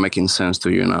know if I'm making sense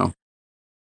to you now.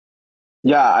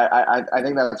 Yeah, I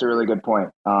think that's a really good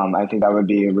point. I think that would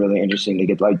be really interesting to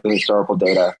get like the historical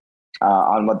data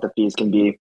on what the fees can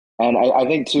be. And I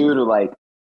think too, to like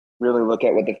really look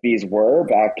at what the fees were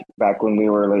back when we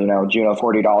were, Juno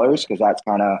 $40, because that's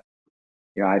kind of,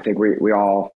 I think we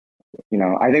all,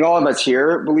 I think all of us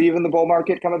here believe in the bull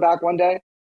market coming back one day.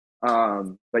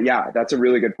 But yeah, that's a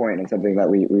really good point and something that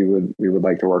we would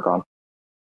like to work on.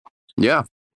 Yeah,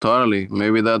 totally.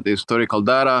 Maybe that historical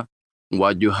data,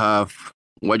 what you have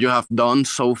done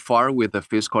so far with the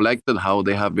fees collected, how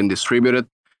they have been distributed,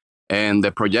 and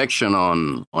the projection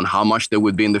on how much they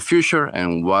would be in the future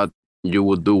and what you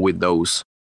would do with those.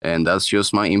 And that's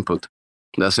just my input.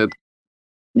 That's it.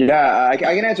 Yeah, I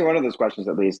can answer one of those questions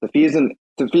at least. The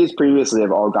fees previously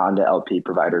have all gone to LP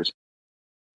providers,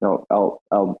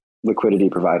 liquidity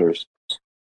providers.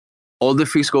 All the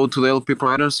fees go to the LP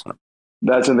providers?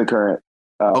 That's in the current.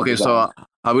 Okay, so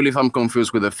I believe I'm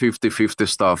confused with the 50-50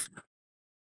 stuff.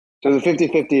 So the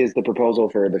 50-50 is the proposal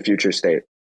for the future state.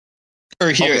 Or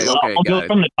here, okay, I'll go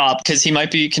from the top because he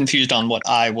might be confused on what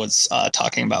I was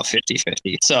talking about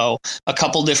 50-50. So a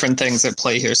couple different things at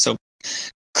play here. So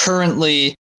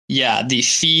currently, the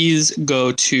fees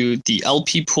go to the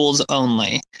LP pools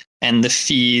only, and the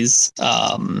fees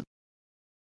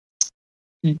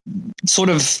sort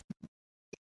of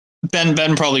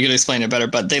Ben probably could explain it better,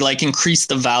 but they like increase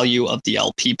the value of the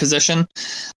LP position.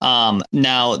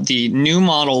 Now the new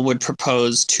model would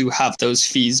propose to have those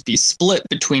fees be split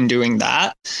between doing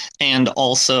that and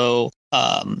also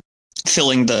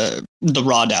filling the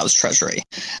raw DAO's treasury.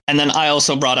 And then I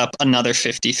also brought up another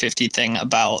 50-50 thing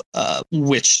about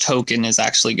which token is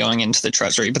actually going into the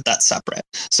treasury, but that's separate.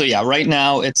 So yeah, right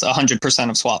now it's 100%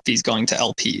 of swap fees going to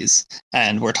LPs,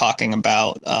 and we're talking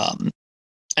about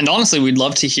and honestly, we'd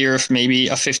love to hear if maybe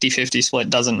a 50-50 split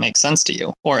doesn't make sense to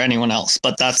you or anyone else.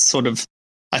 But that's sort of,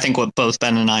 I think, what both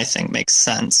Ben and I think makes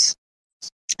sense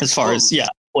as far as,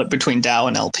 split between DAO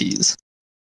and LPs.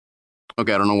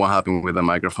 Okay, I don't know what happened with the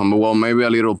microphone, but well, maybe a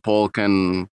little Paul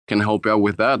can help you out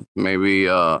with that. Maybe,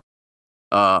 I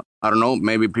don't know,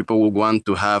 maybe people will want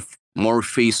to have more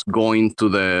fees going to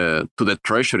the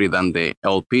treasury than the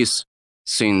LPs,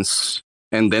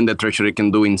 and then the treasury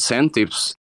can do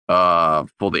incentives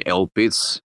for the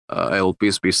LPs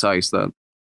besides that.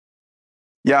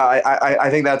 Yeah, I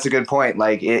think that's a good point.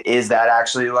 Like, is that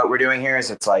actually what we're doing here?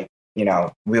 Is it's like,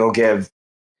 we'll give,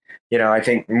 I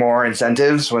think more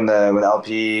incentives when the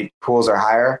LP pools are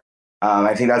higher.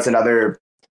 I think that's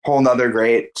whole nother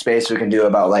great space we can do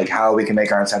about like how we can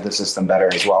make our incentive system better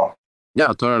as well. Yeah,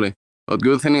 totally. But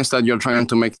good thing is that you're trying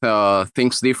to make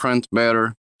things different,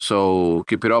 better. So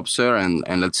keep it up, sir, and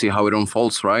let's see how it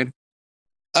unfolds, right?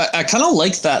 I kind of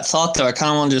like that thought, though. I kind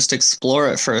of want to just explore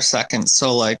it for a second.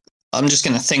 So, like, I'm just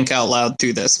going to think out loud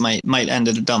through this. Might end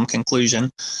at a dumb conclusion.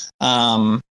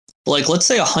 Like, let's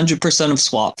say 100% of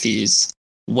swap fees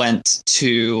went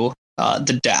to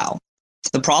the DAO.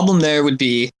 The problem there would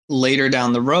be later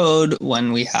down the road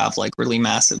when we have like really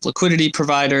massive liquidity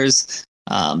providers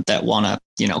that want to,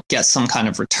 get some kind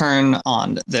of return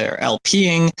on their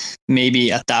LPing. Maybe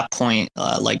at that point,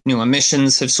 like new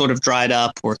emissions have sort of dried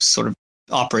up. We're sort of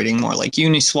operating more like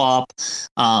Uniswap.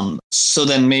 So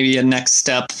then maybe a next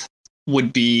step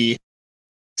would be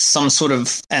some sort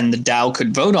of, and the DAO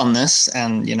could vote on this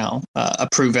and,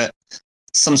 approve it,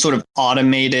 some sort of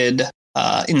automated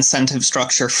incentive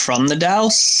structure from the DAO,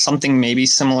 something maybe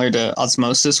similar to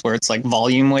Osmosis where it's like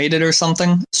volume weighted or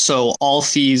something. So all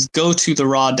fees go to the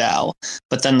raw DAO,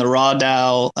 but then the raw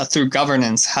DAO through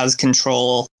governance has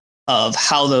control of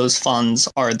how those funds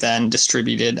are then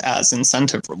distributed as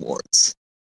incentive rewards.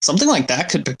 Something like that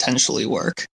could potentially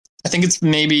work. I think it's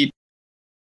maybe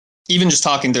even just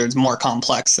talking there, it's more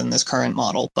complex than this current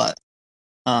model, but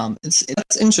it's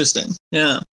interesting.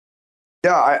 Yeah.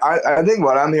 Yeah, I think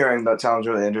what I'm hearing that sounds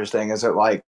really interesting is that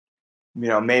like,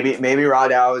 maybe raw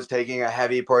DAO is taking a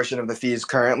heavy portion of the fees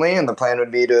currently, and the plan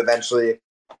would be to eventually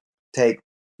take,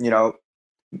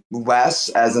 less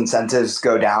as incentives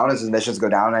go down, as emissions go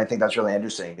down. And I think that's really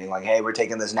interesting, being like, hey, we're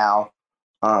taking this now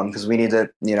because we need to,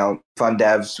 fund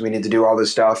devs, we need to do all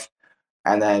this stuff,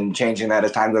 and then changing that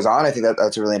as time goes on. I think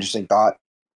that's a really interesting thought.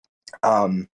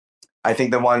 I think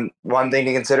the one thing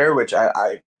to consider, which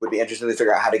I would be interested to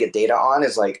figure out how to get data on,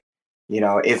 is like,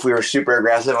 if we were super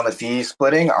aggressive on the fee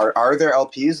splitting, are there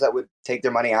LPs that would take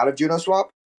their money out of JunoSwap?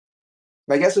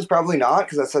 My guess is probably not,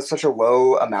 because that's such a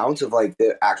low amount of like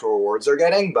the actual rewards they're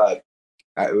getting. But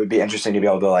it would be interesting to be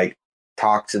able to like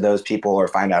talk to those people or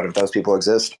find out if those people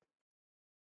exist.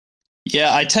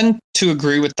 Yeah, I tend to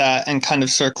agree with that, and kind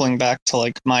of circling back to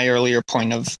like my earlier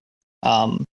point of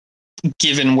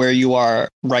given where you are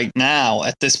right now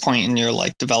at this point in your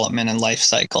like development and life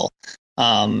cycle.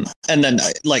 And then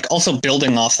like also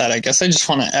building off that, I guess I just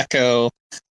want to echo,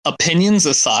 opinions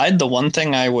aside, the one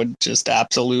thing I would just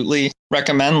absolutely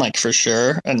recommend, like for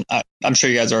sure, and I'm sure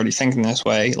you guys are already thinking this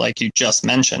way, like you just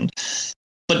mentioned,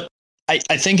 but I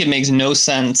think it makes no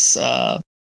sense,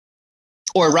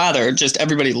 or rather just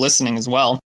everybody listening as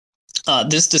well.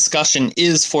 This discussion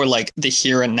is for like the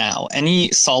here and now.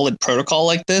 Any solid protocol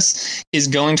like this is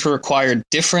going to require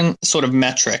different sort of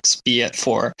metrics, be it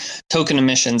for token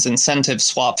emissions, incentives,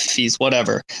 swap fees,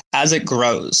 whatever, as it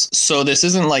grows. So this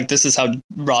isn't like this is how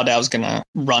raw DAO is going to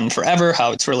run forever,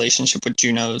 how its relationship with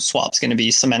Juno swap is going to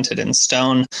be cemented in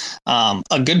stone.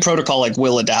 A good protocol like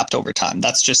will adapt over time.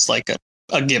 That's just like a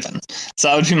given. So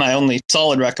that would be my only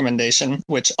solid recommendation,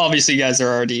 which obviously you guys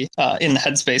are already in the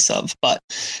headspace of. But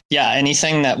yeah,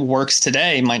 anything that works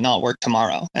today might not work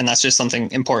tomorrow. And that's just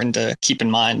something important to keep in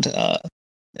mind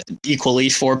equally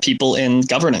for people in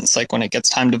governance. Like when it gets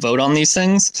time to vote on these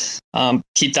things,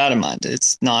 keep that in mind.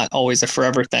 It's not always a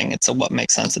forever thing. It's what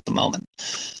makes sense at the moment.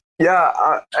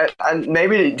 Yeah, and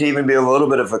maybe to even be a little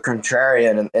bit of a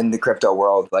contrarian in the crypto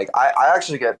world, like I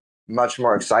actually get much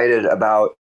more excited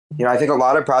about, I think a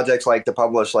lot of projects like to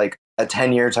publish like a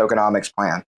 10-year tokenomics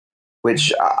plan,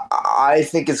 which I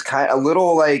think is kind of a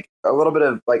little bit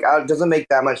of like it doesn't make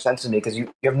that much sense to me because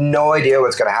you have no idea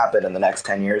what's going to happen in the next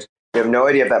 10 years. You have no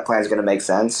idea if that plan is going to make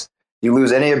sense. You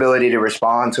lose any ability to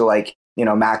respond to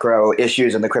macro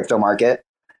issues in the crypto market.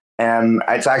 And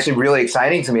it's actually really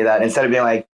exciting to me that instead of being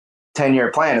like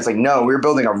 10-year plan, it's like, no, we're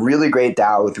building a really great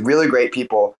DAO with really great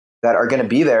people that are going to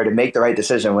be there to make the right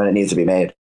decision when it needs to be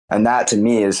made. And that to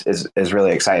me is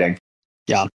really exciting.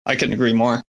 Yeah, I couldn't agree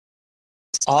more.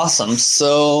 Awesome.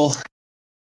 So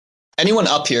anyone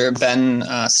up here, Ben,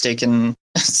 Staken,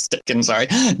 sorry,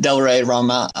 Delray,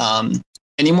 Rama,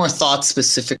 any more thoughts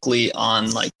specifically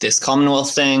on like this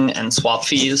Commonwealth thing and swap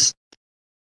fees?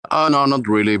 No, not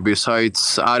really.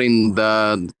 Besides adding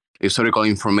that historical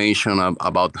information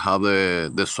about how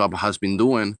the swap has been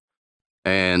doing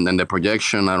and the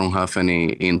projection, I don't have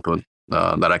any input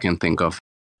that I can think of.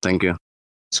 Thank you.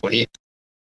 Sweet.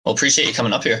 Well, appreciate you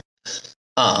coming up here.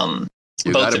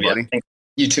 You Both got it, of you. buddy.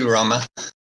 You too, Rama.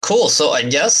 Cool. So I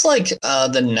guess like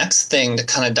the next thing to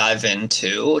kind of dive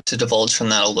into, to divulge from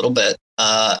that a little bit,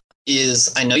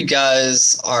 is I know you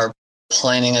guys are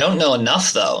planning, I don't know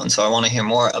enough though, and so I want to hear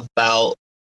more about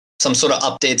some sort of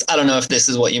updates. I don't know if this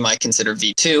is what you might consider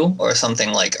V2 or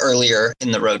something like earlier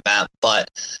in the roadmap, but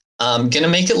going to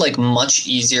make it like much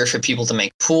easier for people to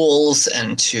make pools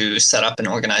and to set up and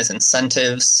organize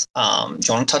incentives. Do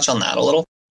you want to touch on that a little?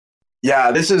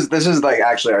 Yeah, this is like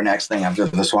actually our next thing after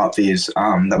the swap fees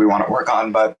that we want to work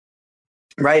on. But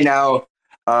right now,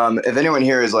 if anyone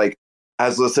here is like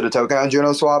has listed a token on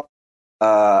Juno Swap,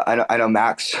 I know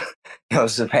Max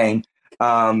knows the pain,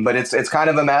 but it's kind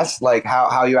of a mess. Like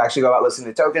how you actually go about listing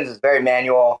the tokens is very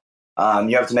manual.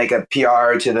 You have to make a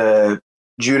PR to the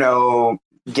Juno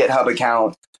GitHub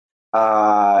account.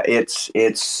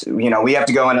 It's we have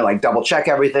to go in and like double check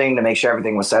everything to make sure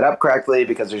everything was set up correctly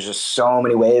because there's just so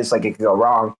many ways like it could go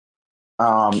wrong.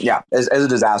 It's a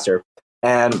disaster,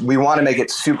 and we want to make it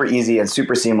super easy and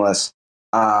super seamless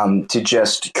to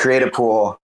just create a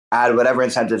pool, add whatever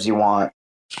incentives you want,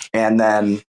 and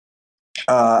then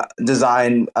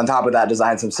design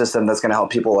some system that's going to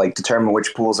help people like determine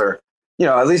which pools are,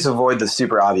 at least avoid the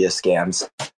super obvious scams.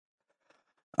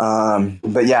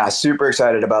 But yeah, super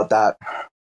excited about that.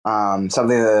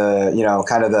 Something that,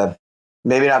 kind of the,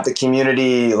 maybe not the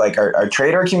community, like our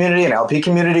trader community and LP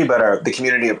community, but the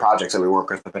community of projects that we work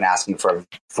with have been asking for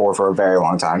a very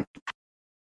long time.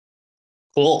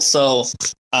 Cool. So,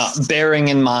 bearing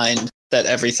in mind that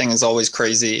everything is always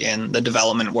crazy in the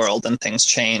development world and things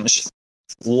change,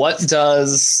 what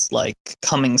does like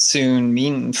coming soon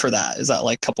mean for that? Is that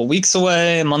like a couple weeks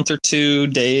away, a month or 2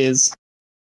 days?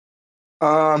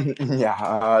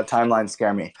 Timelines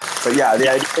scare me. But yeah, the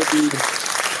idea would be...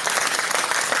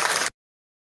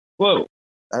 Whoa.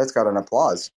 That's got an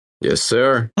applause. Yes,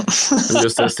 sir. I'm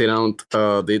just testing out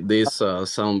this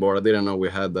soundboard. I didn't know we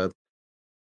had that.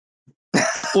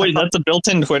 Wait, that's a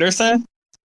built-in Twitter thing?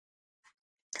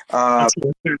 All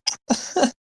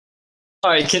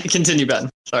right, continue, Ben.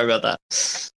 Sorry about that.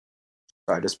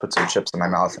 I just put some chips in my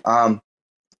mouth.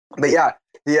 But yeah,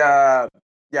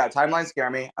 timelines scare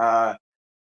me.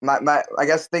 My I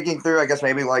guess thinking through,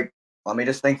 maybe like let me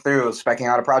just think through specking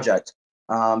out a project.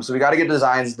 So we got to get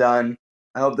designs done.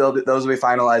 I hope those will be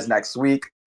finalized next week.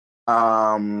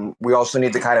 We also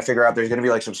need to kind of figure out there's going to be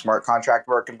like some smart contract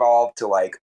work involved to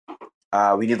like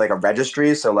we need like a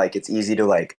registry, so like it's easy to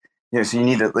like so you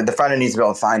need to, the front end needs to be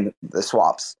able to find the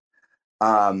swaps.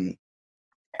 And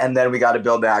then we got to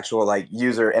build the actual like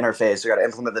user interface. We got to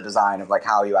implement the design of like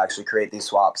how you actually create these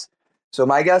swaps. So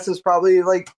my guess is probably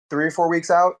like 3 or 4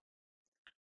 weeks out,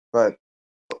 but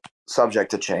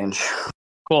subject to change.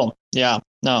 Cool. Yeah.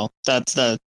 No, that's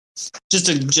just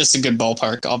a good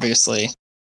ballpark. Obviously,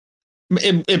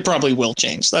 it probably will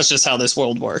change. That's just how this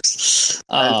world works.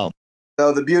 So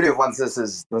the beauty of once this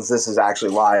is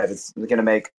actually live, it's going to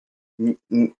make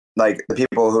like the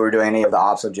people who are doing any of the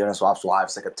ops of Juno swaps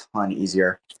lives like a ton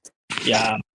easier.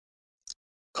 Yeah.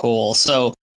 Cool.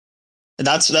 So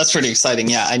that's pretty exciting.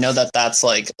 Yeah, I know that's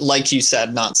like you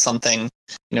said, not something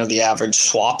the average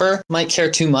swapper might care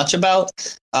too much about.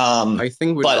 I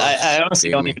think, but I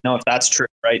honestly don't even know if that's true,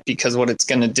 right? Because what it's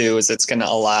going to do is it's going to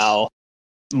allow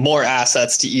more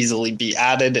assets to easily be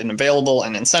added and available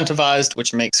and incentivized,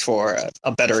 which makes for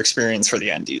a better experience for the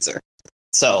end user.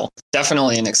 So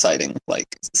definitely an exciting like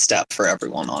step for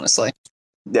everyone, honestly.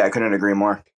 Yeah, I couldn't agree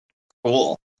more.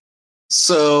 Cool.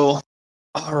 So,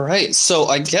 all right. So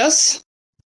I guess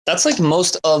that's like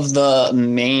most of the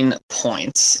main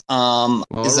points.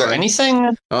 Is there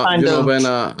anything kind of... Ben,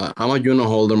 I'm a Juno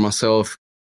holder myself.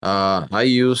 I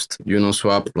used Juno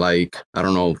Swap like, I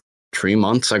don't know, 3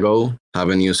 months ago.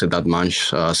 Haven't used it that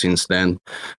much since then.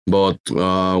 But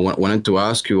wanted to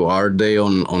ask you, are they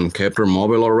on Kepler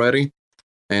Mobile already?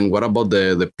 And what about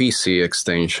the PC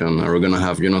extension? Are we going to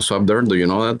have Uniswap there? Do you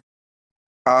know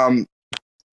that?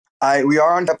 We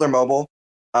are on Kepler Mobile.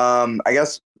 I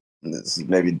guess this is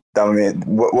maybe dumb of me.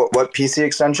 What PC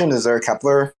extension is there? A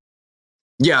Kepler?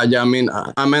 Yeah. I mean,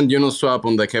 I meant Uniswap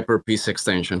on the Kepler PC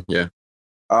extension. Yeah.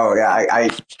 Oh yeah,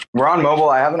 we're on mobile.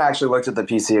 I haven't actually looked at the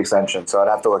PC extension, so I'd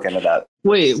have to look into that.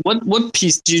 Wait, what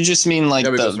piece? Do you just mean like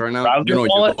because the right now, you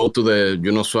go to the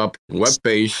Uniswap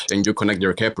webpage and you connect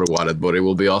your Kepler wallet, but it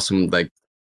will be awesome like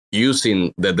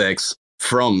using the DEX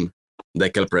from the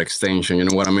Kepler extension. You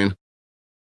know what I mean?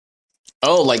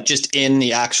 Oh, like just in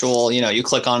the actual, you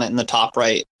click on it in the top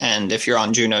right, and if you're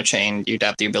on Juno Chain, you'd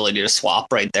have the ability to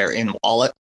swap right there in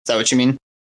wallet. Is that what you mean?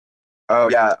 Oh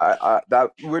yeah,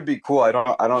 that would be cool. I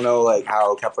don't know like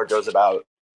how Kepler goes about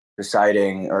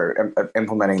deciding or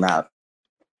implementing that.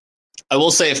 I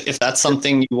will say if that's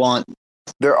something you want,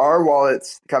 there are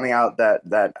wallets coming out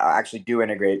that actually do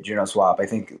integrate JunoSwap. I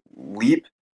think Leap.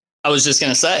 I was just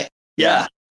gonna say, yeah.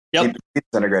 Yep. Leap's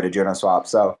integrated JunoSwap,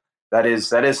 so that is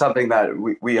something that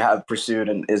we have pursued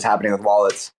and is happening with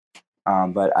wallets.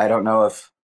 But I don't know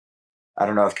if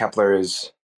Kepler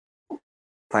is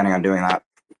planning on doing that.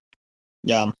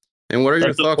 Yeah. And what are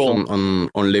your thoughts on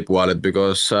Leap Wallet?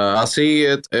 Because I see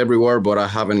it everywhere, but I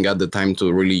haven't got the time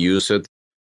to really use it.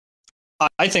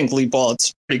 I think Leap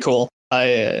Wallet's pretty cool.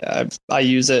 I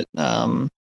use it not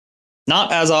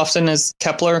as often as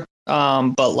Kepler,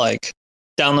 but like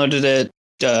downloaded it,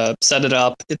 set it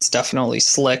up. It's definitely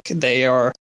slick. They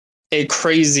are a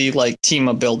crazy like team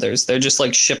of builders. They're just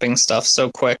like shipping stuff so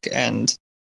quick and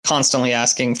constantly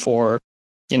asking for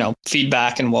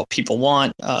feedback and what people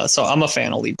want. So I'm a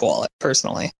fan of Leap Wallet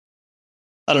personally.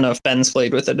 I don't know if Ben's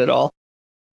played with it at all.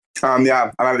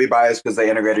 Yeah, I might be biased because they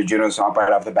integrated JunoSwap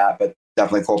right off the bat, but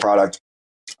definitely cool product.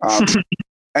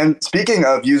 And speaking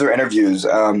of user interviews,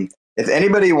 if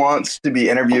anybody wants to be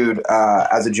interviewed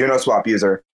as a JunoSwap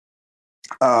user,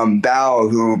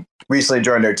 DAO, who recently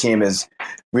joined our team, has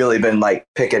really been like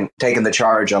taking the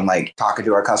charge on like talking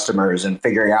to our customers and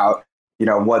figuring out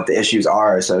what the issues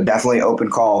are. So definitely open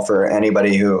call for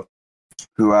anybody who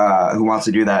wants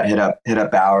to do that. Hit up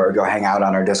DAO or go hang out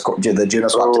on our Discord, the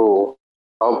JunoSwap. Oh,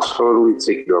 I'll totally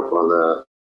take you up on that.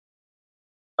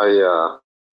 I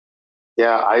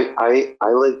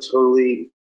like totally,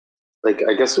 like,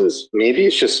 I guess maybe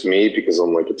it's just me because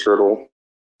I'm like a turtle,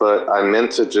 but I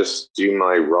meant to just do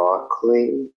my raw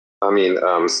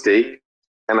stake,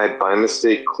 and I by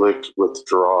mistake clicked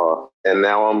withdraw, and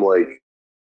now I'm like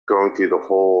going through the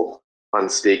whole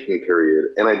unstaking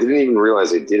period, and I didn't even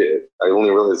realize I did it. I only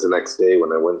realized the next day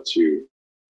when I went to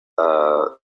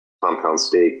Compound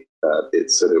Stake that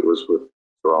it said it was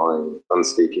withdrawing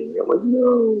unstaking. I'm like,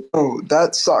 no. Oh,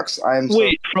 that sucks.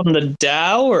 Wait, from the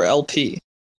DAO or LP?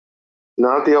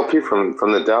 Not the LP, from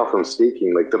the DAO, from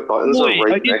staking. Like the buttons are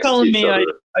right next to each other.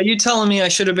 Are you telling me I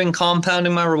should have been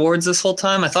compounding my rewards this whole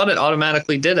time? I thought it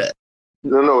automatically did it.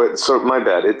 No. So my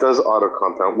bad. It does auto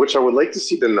compound, which I would like to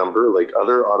see the number. Like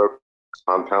other auto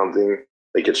compounding,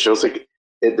 like it shows like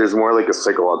there's more like a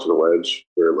psychological edge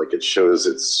where like it shows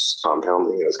it's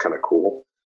compounding and it's kind of cool.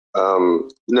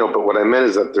 No, but what I meant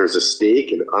is that there's a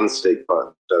stake and unstake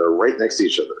button that are right next to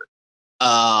each other.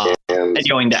 And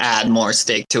you're going to add more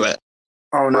stake to it.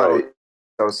 Oh no, right.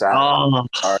 So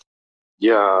sad.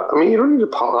 Yeah, I mean, you don't need to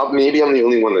pop up. Maybe I'm the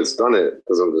only one that's done it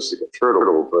because I'm just like a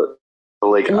turtle, but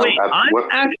like, wait,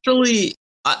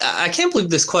 I can't believe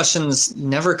this question's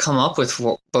never come up with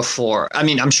before. I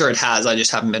mean, I'm sure it has. I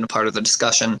just haven't been a part of the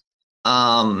discussion.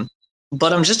 But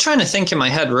I'm just trying to think in my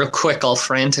head real quick, all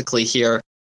frantically here.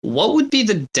 What would be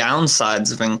the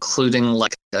downsides of including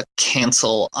like a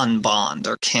cancel unbond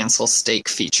or cancel stake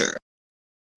feature?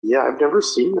 Yeah, I've never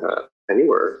seen that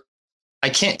anywhere. I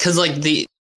can't, because like the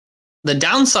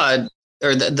downside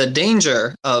or the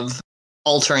danger of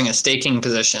altering a staking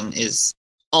position is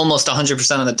almost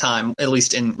 100% of the time, at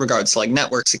least in regards to like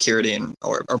network security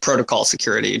or protocol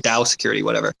security, DAO security,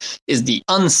 whatever, is the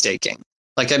unstaking.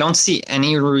 Like I don't see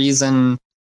any reason.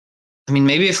 I mean,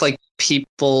 maybe if like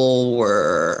people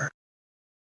were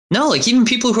like even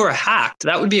people who are hacked,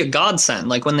 that would be a godsend.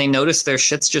 Like when they notice their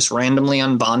shit's just randomly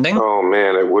unbonding. Oh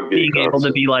man, it would be being able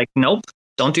to be like, nope,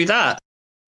 don't do that.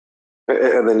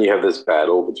 And then you have this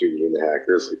battle between you and the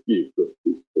hackers.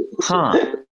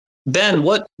 Huh. Ben,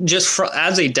 what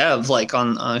as a dev, like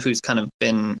on who's kind of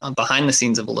been behind the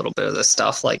scenes of a little bit of this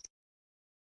stuff, like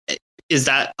is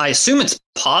that? I assume it's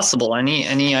possible.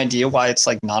 Any idea why it's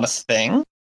like not a thing?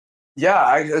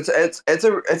 Yeah,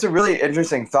 it's a really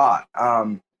interesting thought.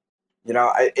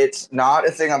 It's not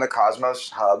a thing on the Cosmos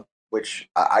Hub, which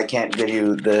I can't give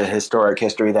you the historic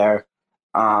history there.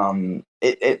 I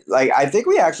think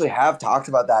we actually have talked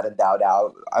about that in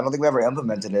DAO. I don't think we ever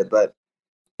implemented it, but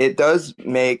it does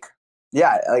make,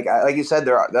 like you said,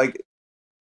 there are like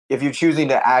if you're choosing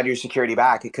to add your security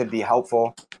back, it could be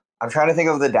helpful. I'm trying to think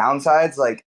of the downsides.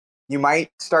 Like you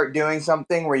might start doing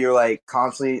something where you're like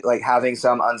constantly like having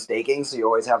some unstaking, so you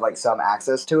always have like some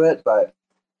access to it, but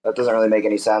that doesn't really make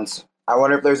any sense. I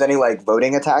wonder if there's any like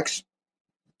voting attacks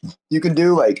you can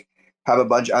do, like have a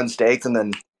bunch unstaked and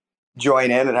then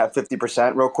join in and have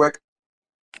 50% real quick.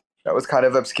 That was kind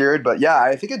of obscured, but yeah,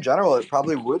 I think in general it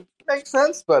probably would make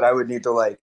sense, but I would need to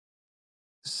like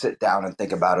sit down and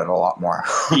think about it a lot more.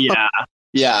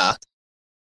 Yeah.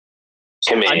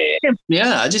 Timmy.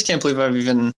 I just can't believe I've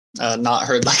even not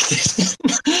heard like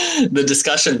the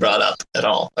discussion brought up at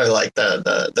all, or like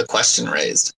the question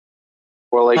raised.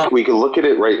 Well, like we can look at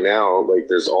it right now. Like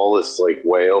there's all this like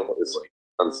whale is like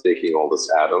unstaking all this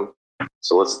atom.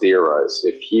 So let's theorize.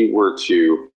 If he were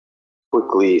to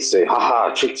quickly say,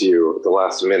 haha, tricked you at the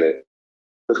last minute,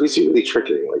 but who's he really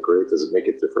tricking? Like, right? Does it make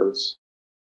a difference?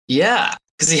 Yeah,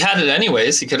 because he had it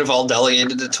anyways. He could have all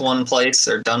delegated it to one place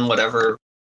or done whatever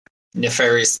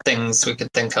nefarious things we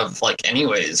could think of, like,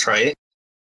 anyways, right?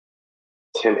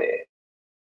 Timmy.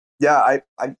 Yeah,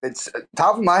 I it's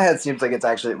top of my head seems like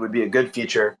it would be a good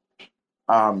feature,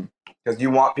 because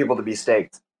you want people to be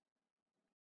staked.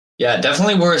 Yeah,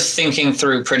 definitely worth thinking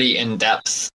through pretty in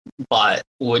depth, but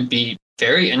would be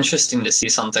very interesting to see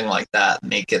something like that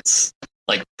make its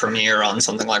like premiere on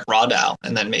something like RawDAO,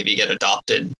 and then maybe get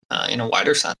adopted in a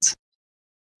wider sense.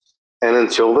 And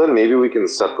until then, maybe we can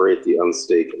separate the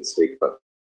unstake and stake button.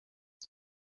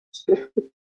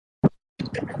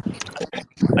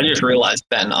 I just realized,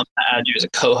 Ben, I'm going to add you as a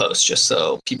co-host just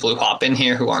so people who hop in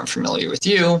here who aren't familiar with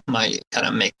you might kind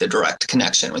of make the direct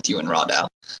connection with you in RawDAO.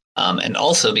 And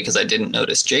also because I didn't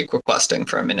notice Jake requesting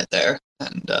for a minute there.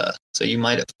 And so you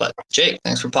might have. But Jake,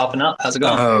 thanks for popping up. How's it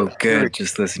going? Oh, good.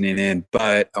 Just listening in.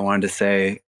 But I wanted to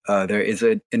say there is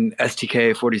in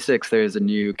STK 46, there is a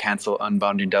new cancel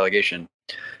unbonding delegation.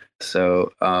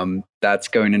 So that's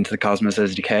going into the Cosmos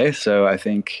SDK. So I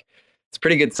think it's a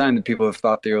pretty good sign that people have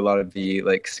thought through a lot of the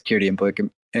like security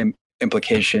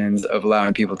implications of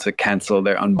allowing people to cancel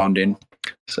their unbonding.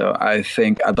 So I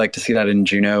think I'd like to see that in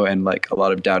Juno and like a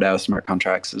lot of DAO smart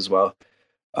contracts as well.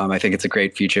 I think it's a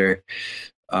great feature.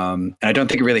 And I don't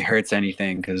think it really hurts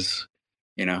anything because,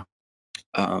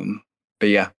 but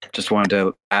yeah, just wanted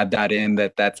to add that in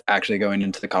that's actually going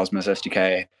into the Cosmos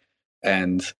SDK.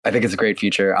 And I think it's a great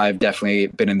feature. I've definitely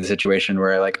been in the situation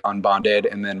where I like unbonded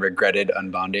and then regretted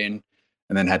unbonding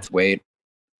and then had to wait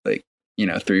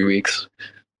 3 weeks.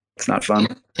 It's not fun.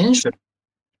 Interesting.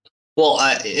 Well,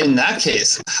 in that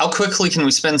case, how quickly can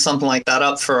we spin something like that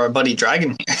up for our buddy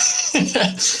Dragon here?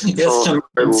 I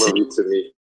love you to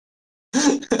me.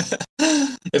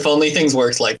 If only things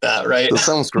worked like that, right? That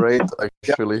sounds great,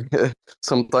 actually.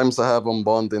 Sometimes I have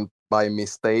unbonded by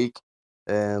mistake,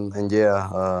 and yeah.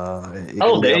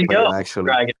 There you go, actually.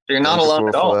 Dragon. You're not alone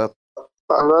at all.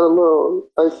 I'm not alone.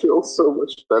 I feel so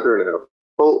much better now.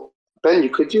 Well, Ben, you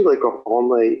could do like an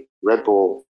all-night Red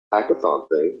Bull hackathon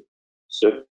thing.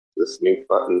 Shift this new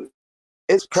button.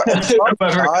 It's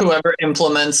whoever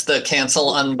implements the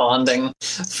cancel unbonding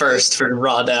first for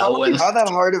RawDAO. Not that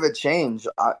hard of a change.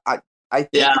 I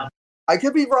think, I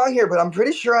could be wrong here, but I'm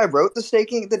pretty sure I wrote the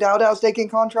DAO staking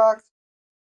contract.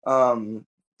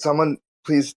 Someone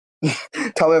please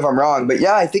tell me if I'm wrong, but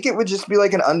yeah, I think it would just be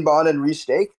like an unbond and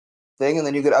restake thing, and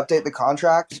then you could update the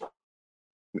contract.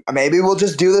 Maybe we'll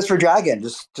just do this for Dragon.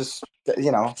 Just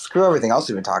screw everything else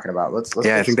we've been talking about. Let's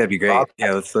I think that'd be great.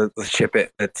 Yeah, let's chip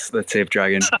it. Let's save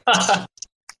Dragon. All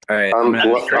right.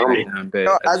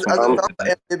 As an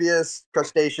amphibious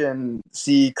crustacean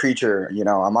sea creature,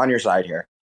 I'm on your side here.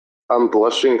 I'm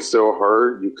blushing so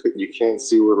hard you can't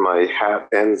see where my hat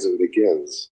ends and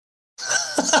begins.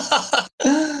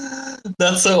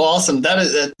 That's so awesome. That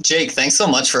is Jake, thanks so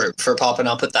much for popping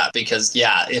up with that, because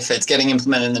if it's getting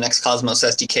implemented in the next Cosmos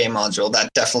SDK module,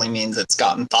 that definitely means it's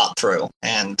gotten thought through.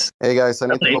 And hey guys, I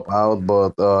need to hop out,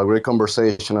 but great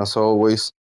conversation as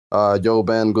always. Joe,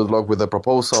 Ben, good luck with the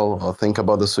proposal. Think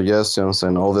about the suggestions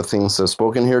and all the things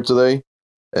spoken here today.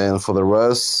 And for the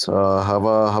rest, have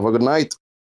a good night.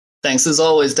 Thanks as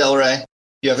always, Del Rey.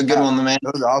 You have a good one, my man.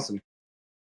 That was awesome.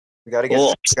 We got to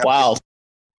get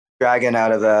Dragon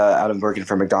out of working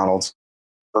for McDonald's.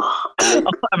 I've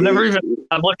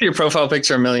looked at your profile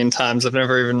picture a million times. I've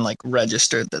never even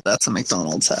registered that that's a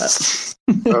McDonald's hat.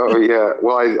 Oh yeah,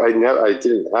 well I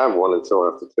didn't have one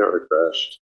until after Terra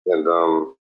crashed, and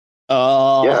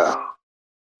yeah.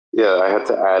 Yeah, I had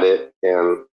to add it,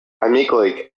 and I make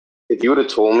like, if you would have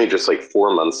told me just like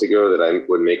 4 months ago that I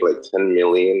would make like 10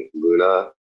 million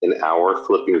Luna an hour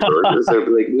flipping burgers, I'd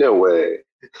be like, no way.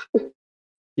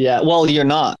 Yeah, well, you're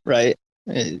not, right?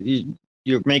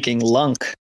 You're making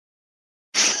lunk.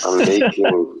 I'm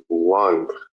making lunk.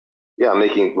 Yeah, I'm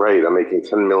making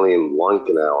 10 million lunk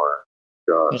an hour.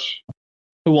 Gosh.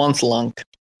 Who wants lunk?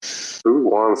 Who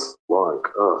wants lunk?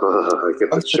 Oh, I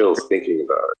get the chills thinking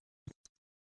about it.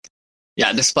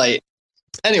 Yeah, despite.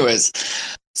 Anyways.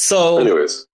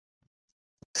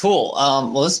 Cool.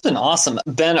 Well, this has been awesome.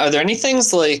 Ben, are there any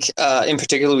things like in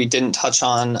particular we didn't touch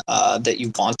on that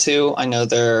you want to? I know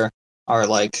there are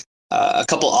like a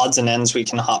couple odds and ends we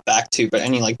can hop back to, but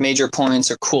any like major points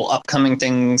or cool upcoming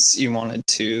things you wanted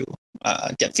to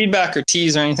get feedback or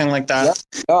tease or anything like that?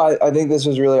 Yeah. No, I think this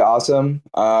was really awesome.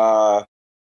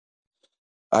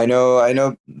 I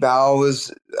know Bao was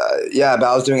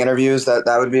Bao's doing interviews.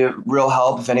 That would be a real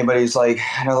help if anybody's like,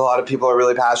 I know a lot of people are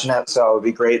really passionate, so it'd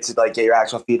be great to like get your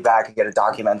actual feedback and get it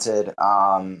documented.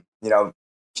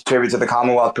 Contribute to the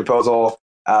Commonwealth proposal,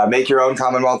 make your own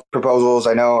Commonwealth proposals.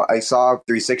 I know I saw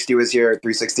 360 was here.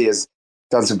 360 has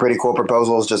done some pretty cool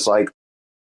proposals,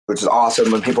 which is awesome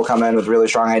when people come in with really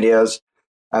strong ideas.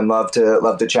 I'd love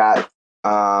to chat.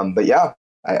 But yeah,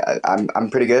 I'm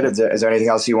pretty good. Is there anything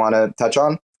else you want to touch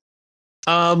on?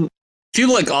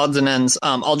 Few like odds and ends.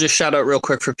 I'll just shout out real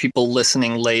quick for people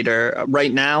listening later.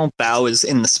 Right now, Bao is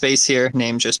in the space here,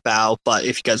 named just Bao. But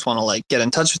if you guys want to like get in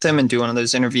touch with him and do one of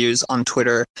those interviews on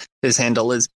Twitter, his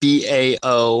handle is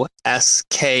BAOSKEE.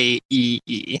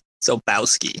 So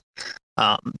Bowski.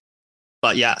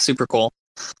 But yeah, super cool.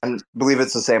 I believe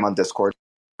it's the same on Discord.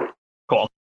 Cool.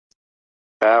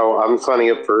 Bao, I'm signing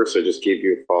up first. I just gave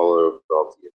you a follow.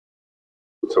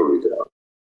 I'm totally down.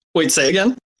 Wait, say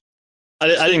again? I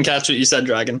didn't catch what you said,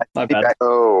 Dragon. My bad.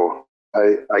 Oh,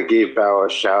 I gave Bao a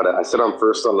shout out. I said I'm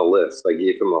first on the list. I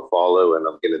gave him a follow, and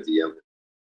I'm going to DM him.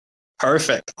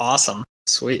 Perfect. Awesome.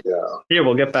 Sweet. Yeah. Here,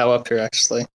 we'll get Bao up here,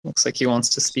 actually. Looks like he wants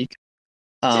to speak.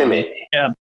 Timmy.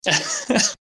 Yeah.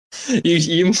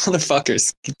 you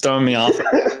motherfuckers keep throwing me off.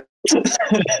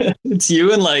 It's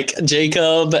you and like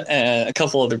Jacob and a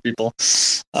couple other people.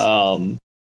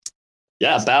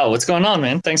 Yeah, Bao, what's going on,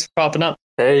 man? Thanks for popping up.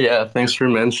 Hey, yeah, thanks for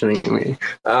mentioning me.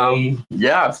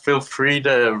 Yeah, feel free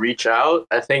to reach out.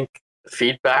 I think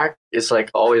feedback is like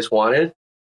always wanted.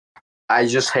 I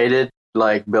just hated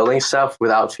like building stuff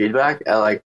without feedback at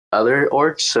like other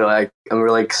orgs, so I'm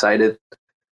really excited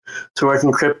to work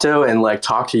in crypto and like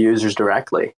talk to users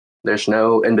directly. There's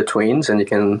no in-betweens, and you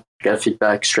can get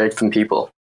feedback straight from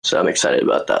people. So I'm excited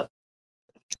about that.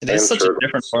 It is such a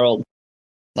different world.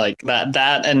 Like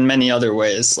that and many other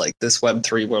ways, like this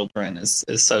Web3 world we're in is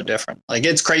so different. Like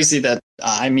it's crazy that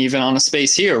I'm even on a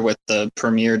space here with the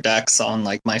premier decks on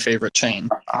like my favorite chain.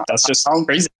 That's just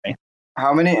crazy to me.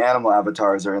 How many animal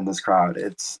avatars are in this crowd?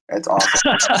 It's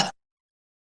awesome.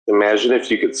 Imagine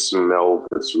if you could smell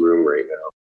this room right now.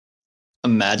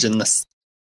 Imagine this.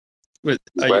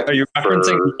 Are you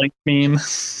referencing the Link meme?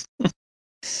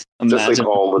 Just like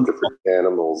all the different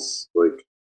animals, like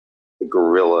the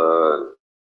gorilla,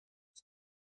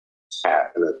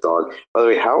 cat, and a dog. By the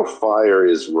way, how fire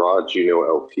is Raw Juno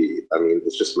LP? I mean,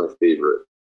 it's just my favorite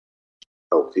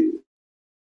LP.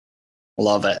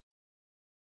 Love it.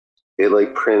 It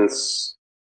like prints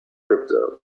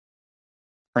crypto.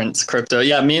 Prince crypto.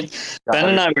 Yeah, Ben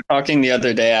and I were talking the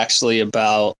other day actually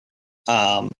about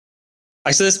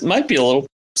actually this might be a little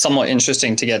somewhat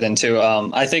interesting to get into.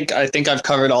 I think I've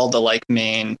covered all the like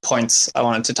main points I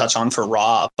wanted to touch on for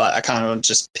Raw, but I kind of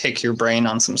just pick your brain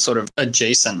on some sort of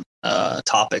adjacent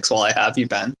topics while I have you,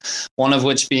 Ben. One of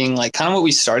which being like kind of what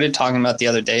we started talking about the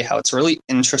other day, how it's really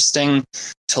interesting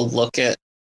to look at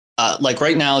like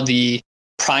right now the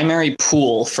primary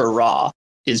pool for Raw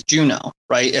is Juno,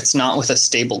 right? It's not with a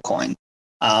stable coin.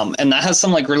 And that has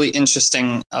some like really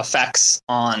interesting effects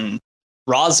on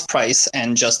Raw's price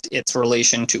and just its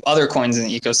relation to other coins in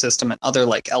the ecosystem and other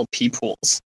like LP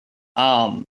pools.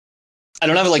 I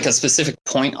don't have like a specific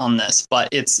point on this, but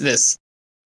it's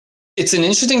an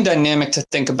interesting dynamic to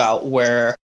think about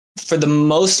where for the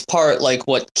most part, like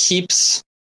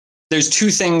there's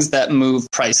two things that move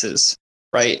prices,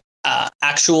 right?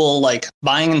 Actual like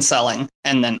buying and selling,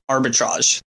 and then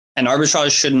arbitrage. And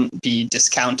arbitrage shouldn't be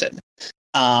discounted.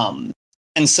 And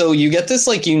so you get this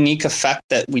like unique effect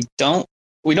that we don't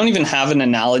even have an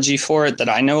analogy for it that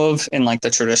I know of in like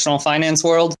the traditional finance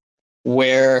world,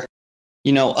 where,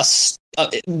 you know,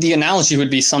 the analogy would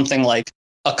be something like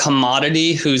a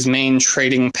commodity whose main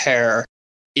trading pair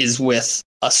is with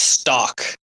a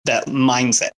stock that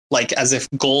mines it, like as if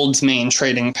gold's main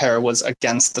trading pair was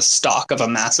against the stock of a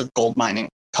massive gold mining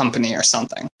company or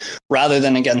something, rather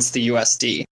than against the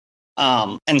USD.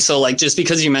 And so, like, just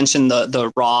because you mentioned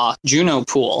the raw Juno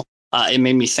pool, it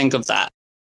made me think of that.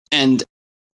 And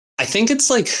I think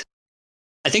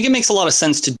it makes a lot of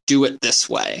sense to do it this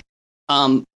way.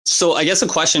 So I guess a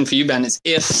question for you, Ben, is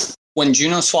if when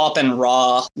Juno Swap and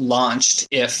Raw launched,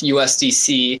 if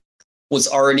USDC was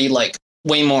already like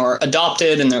way more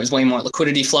adopted and there was way more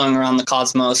liquidity flowing around the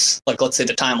Cosmos, like let's say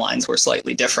the timelines were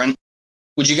slightly different,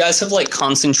 would you guys have like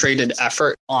concentrated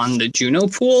effort on the Juno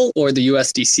pool or the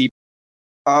USDC?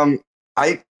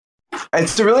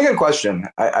 It's a really good question.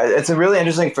 It's a really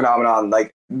interesting phenomenon.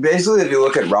 Like basically, if you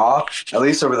look at Raw, at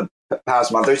least over the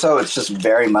past month or so, it's just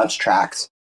very much tracked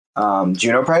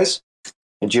Juno price.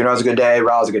 And Juno has a good day,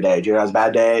 Raw has a good day. Juno has a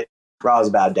bad day, Raw has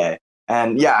a bad day.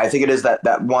 And yeah, I think it is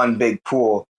that one big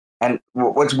pool. And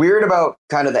what's weird about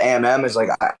kind of the AMM is like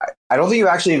I don't think you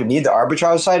actually even need the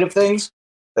arbitrage side of things.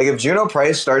 Like if Juno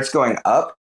price starts going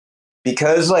up,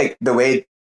 because like the way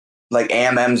like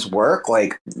AMMs work,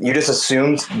 like you just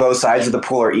assumed both sides of the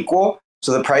pool are equal.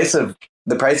 So the price of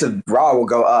Raw will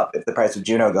go up if the price of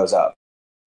Juno goes up.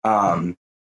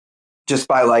 Just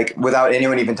by like without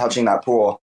anyone even touching that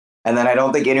pool. And then I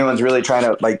don't think anyone's really trying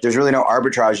to like there's really no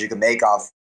arbitrage you can make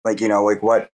off like, you know, like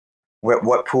what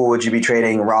pool would you be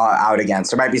trading Raw out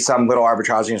against? There might be some little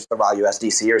arbitrage against the Raw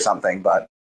USDC or something, but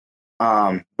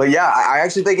yeah, I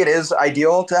actually think it is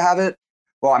ideal to have it.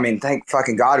 Well, I mean, thank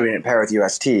fucking God we didn't pair with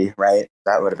UST, right?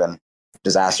 That would have been a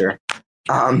disaster.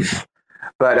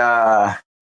 But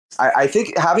I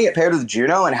think having it paired with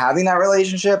Juno and having that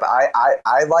relationship,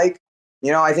 I like,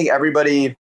 you know, I think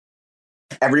everybody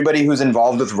who's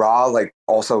involved with Raw like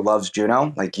also loves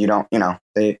Juno. Like you don't, you know,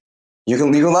 you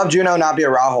can love Juno, not be a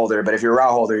Raw holder, but if you're a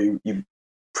Raw holder, you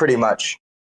pretty much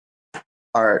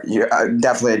are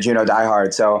definitely a Juno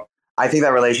diehard. So I think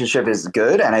that relationship is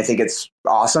good, and I think it's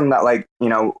awesome that like, you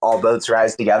know, all boats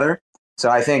rise together. So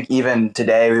I think even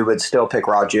today we would still pick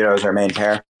Raw Juno as our main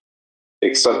pair.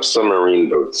 Except submarine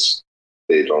boats,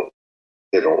 they don't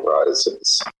rise.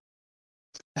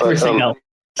 Everything else.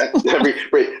 I hope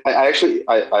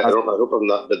I'm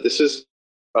not, but this is,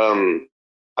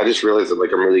 I just realized that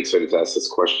like, I'm really excited to ask this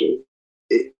question.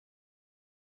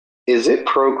 Is it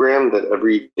programmed that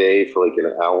every day for like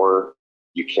an hour,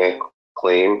 you can't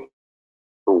claim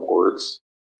rewards?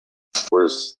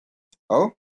 Where's...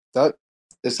 Oh, that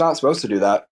it's not supposed to do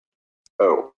that.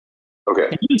 Oh,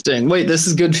 okay. Interesting. Wait, this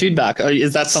is good feedback.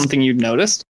 Is that something you've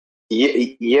noticed?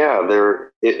 Yeah.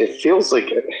 There, it feels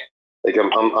like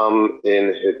I'm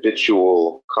an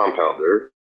habitual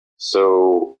compounder,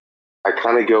 so I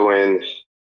kind of go in.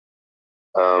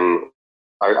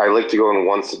 I like to go in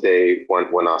once a day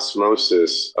when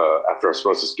Osmosis, after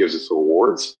Osmosis gives its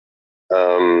rewards.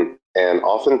 And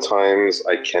oftentimes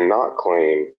I cannot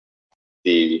claim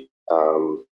the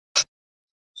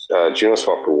Juno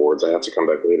Swap rewards. I have to come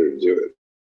back later to do it.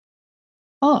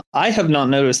 Oh, I have not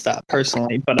noticed that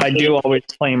personally, but I do always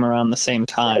claim around the same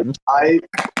time.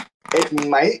 It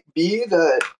might be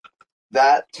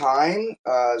that time,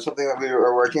 something that we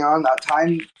were working on. That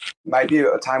time might be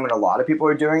a time when a lot of people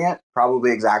are doing it.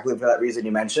 Probably exactly for that reason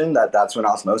you mentioned. That's when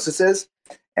Osmosis is,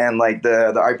 and like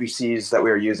the RPCs that we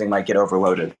were using might get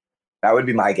overloaded. That would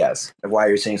be my guess of why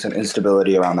you're seeing some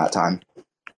instability around that time.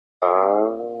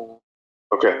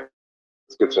 Okay.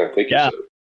 That's good to know. Thank you. Yeah,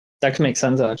 that could make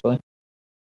sense, actually.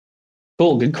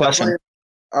 Cool, good question.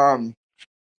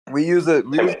 We use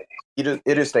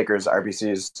Idus Stakers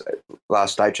RPCs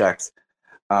last I checked.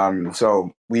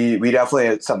 So we definitely,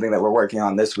 it's something that we're working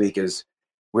on this week is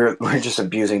we're just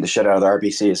abusing the shit out of the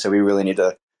RPCs. So we really need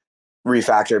to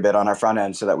refactor a bit on our front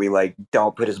end so that we like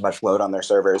don't put as much load on their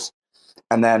servers.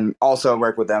 And then also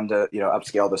work with them to, you know,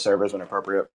 upscale the servers when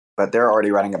appropriate. But they're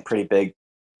already running a pretty big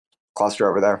cluster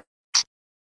over there.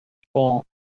 Cool.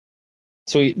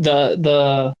 So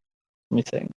let me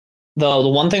think. The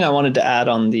one thing I wanted to add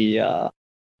on the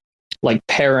like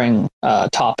pairing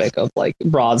topic of like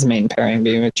Raw's main pairing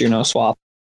being with Juno Swap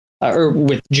or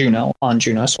with Juno on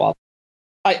Juno Swap.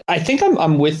 I think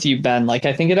I'm with you, Ben. Like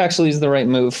I think it actually is the right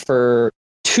move for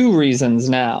two reasons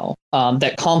now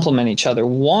that complement each other.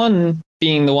 One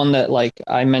being the one that like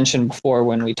I mentioned before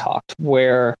when we talked,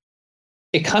 where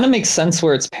it kind of makes sense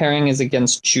where its pairing is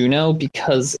against Juno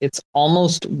because it's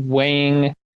almost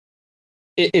weighing.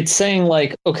 It's saying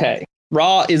like, okay,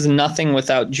 Raw is nothing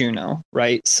without Juno,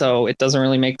 right? So it doesn't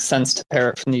really make sense to pair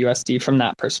it from the USD from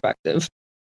that perspective.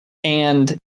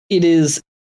 And it is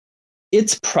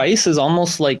its price is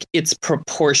almost like its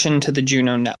proportion to the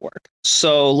Juno network.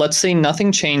 So let's say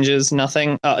nothing changes,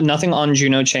 nothing on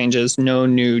Juno changes, no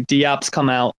new DApps come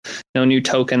out, no new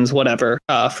tokens, whatever,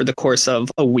 for the course of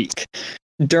a week.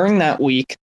 During that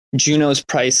week, Juno's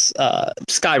price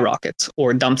skyrockets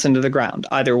or dumps into the ground,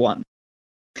 either one.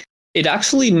 It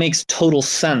actually makes total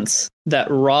sense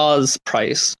that Raw's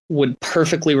price would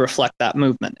perfectly reflect that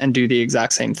movement and do the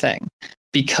exact same thing,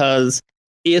 because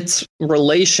its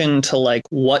relation to like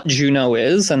what Juno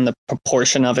is and the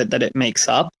proportion of it that it makes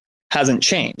up hasn't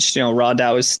changed. Raw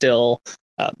DAO is still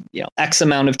X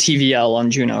amount of TVL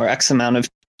on Juno or X amount of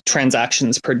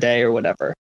transactions per day or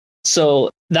whatever.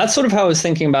 So that's sort of how I was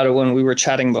thinking about it when we were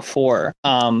chatting before.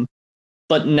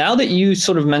 But now that you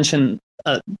sort of mentioned,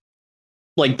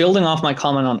 like building off my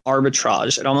comment on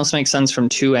arbitrage, it almost makes sense from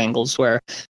two angles, where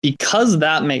because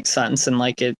that makes sense and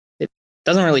like it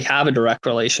doesn't really have a direct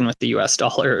relation with the US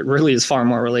dollar, it really is far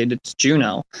more related to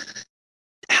Juno.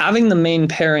 Having the main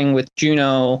pairing with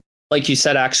Juno, like you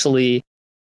said, actually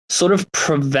sort of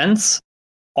prevents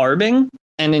arbing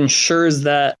and ensures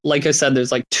that, like I said,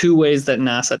 there's like two ways that an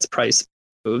asset's price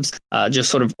moves,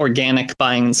 just sort of organic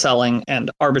buying and selling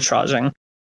and arbitraging.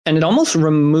 And it almost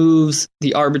removes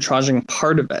the arbitraging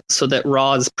part of it, so that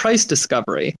Raw's price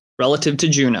discovery relative to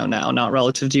Juno now, not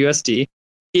relative to USD,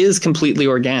 is completely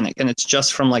organic, and it's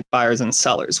just from like buyers and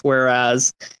sellers.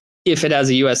 Whereas if it has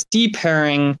a USD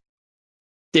pairing,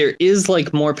 there is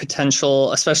like more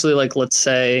potential, especially like, let's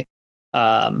say,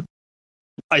 I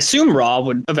assume Raw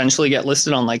would eventually get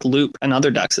listed on like Loop and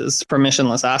other dexes,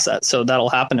 permissionless assets. So that'll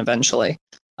happen eventually.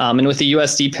 And with the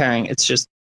USD pairing, it's just,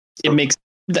 it makes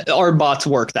our bots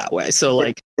work that way. So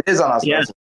like it is on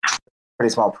Osmosis. Yeah.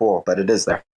 Pretty small pool, but it is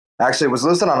there. Actually, it was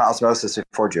listed on Osmosis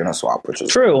before Juno Swap, which is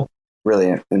true.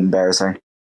 Really embarrassing.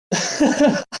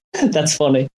 That's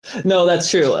funny. No,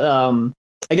 that's true.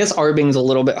 I guess arbing's a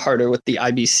little bit harder with the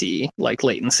IBC like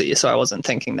latency, so I wasn't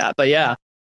thinking that. But yeah,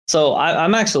 so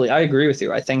I agree with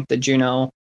you. I think the Juno.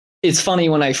 It's funny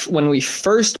when we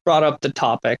first brought up the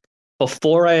topic,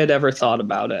 before I had ever thought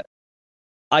about it,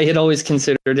 I had always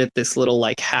considered it this little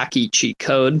like hacky cheat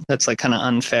code that's like kind of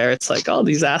unfair. It's like, oh,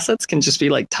 these assets can just be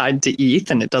like tied to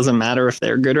ETH and it doesn't matter if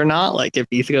they're good or not. Like if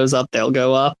ETH goes up, they'll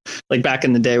go up, like back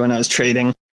in the day when I was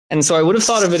trading. And so I would have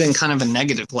thought of it in kind of a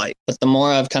negative light. But the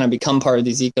more I've kind of become part of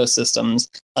these ecosystems,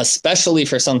 especially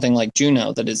for something like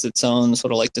Juno, that is its own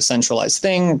sort of like decentralized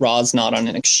thing. Raw's not on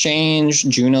an exchange.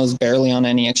 Juno's barely on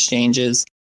any exchanges.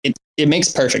 It makes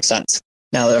perfect sense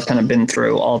now that I've kind of been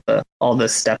through all the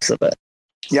steps of it.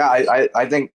 Yeah, I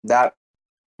think that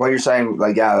what you're saying,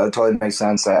 like, yeah, that totally makes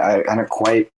sense. I haven't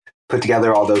quite put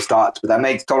together all those thoughts, but that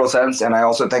makes total sense. And I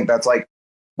also think that's like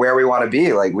where we want to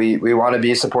be. Like we want to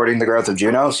be supporting the growth of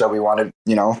Juno. So we want to,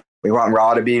 we want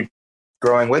Raw to be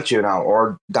growing with Juno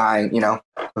or dying, or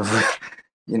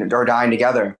dying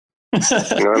together.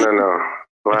 No.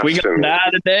 If we gonna die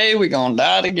today, we're gonna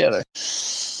die together.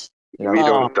 We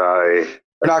don't die.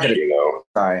 We're not gonna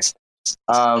die.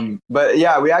 But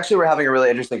yeah, we actually were having a really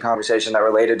interesting conversation that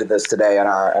related to this today in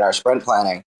our sprint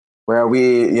planning, where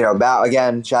we, Bao,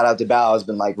 again, shout out to Bao, has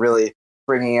been like really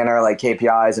bringing in our like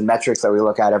KPIs and metrics that we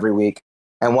look at every week.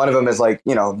 And one of them is like,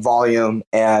 volume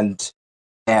and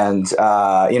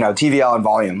TVL and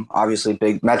volume, obviously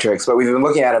big metrics, but we've been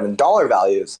looking at them in dollar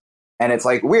values. And it's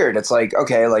like weird. It's like,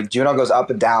 okay, like Juno goes up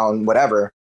and down,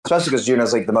 whatever, especially because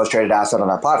Juno's like the most traded asset on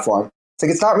our platform. It's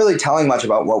like, it's not really telling much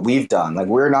about what we've done. Like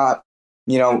we're not,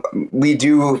 we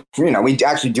do, we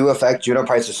actually do affect Juno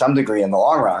price to some degree in the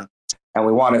long run, and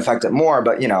we want to affect it more,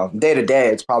 but day to day,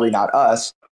 it's probably not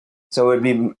us. So it would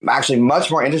be actually much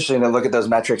more interesting to look at those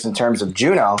metrics in terms of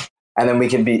Juno, and then we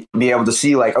can be able to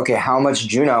see like, okay, how much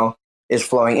Juno is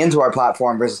flowing into our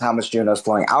platform versus how much Juno is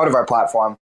flowing out of our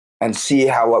platform, and see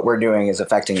how what we're doing is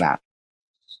affecting that.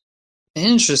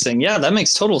 Interesting. Yeah, that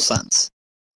makes total sense.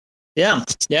 Yeah.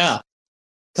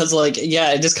 Because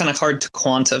it's just kind of hard to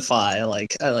quantify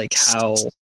like how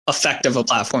effective a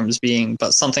platform is being,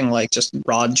 but something like just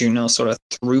raw Juno sort of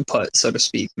throughput, so to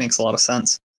speak, makes a lot of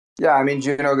sense. Yeah, I mean,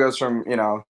 Juno goes from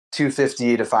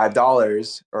 $2.50 to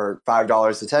 $5 or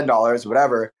 $5 to $10,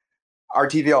 whatever. Our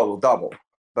TVL will double,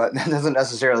 but that doesn't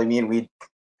necessarily mean we've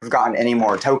gotten any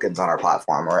more tokens on our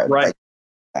platform, or right?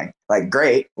 Like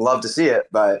great, love to see it,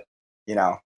 but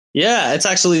Yeah, it's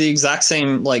actually the exact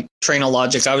same like train of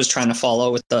logic I was trying to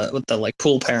follow with the like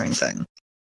pool pairing thing.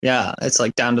 Yeah, it's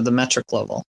like down to the metric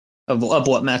level of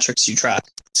what metrics you track.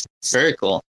 Very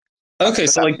cool. Okay,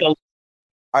 so like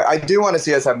I do want to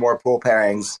see us have more pool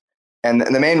pairings, and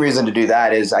the main reason to do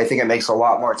that is I think it makes a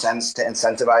lot more sense to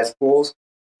incentivize pools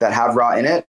that have raw in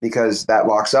it, because that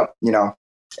locks up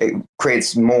it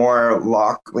creates more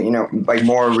lock, like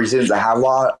more reasons to have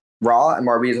raw and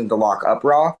more reasons to lock up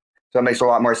raw. So it makes a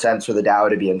lot more sense for the DAO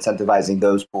to be incentivizing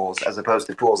those pools as opposed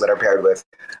to pools that are paired with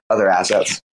other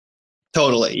assets.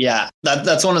 Totally, yeah.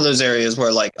 That's one of those areas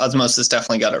where like Osmosis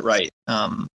definitely got it right.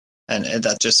 And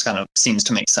that just kind of seems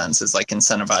to make sense, is like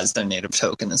incentivize their native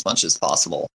token as much as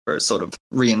possible for a sort of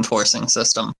reinforcing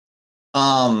system.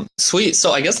 Sweet.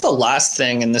 So I guess the last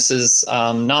thing, and this is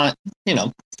not,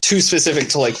 too specific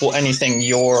to like anything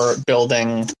you're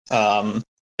building,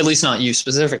 at least not you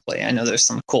specifically. I know there's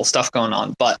some cool stuff going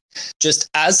on, but just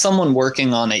as someone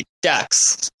working on a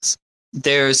DEX,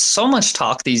 there's so much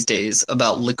talk these days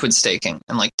about liquid staking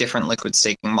and like different liquid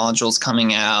staking modules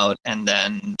coming out, and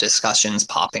then discussions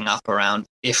popping up around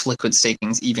if liquid staking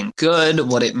is even good,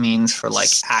 what it means for like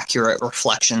accurate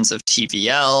reflections of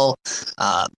TVL,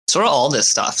 sort of all this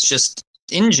stuff. Just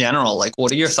in general, like,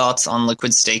 what are your thoughts on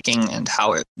liquid staking and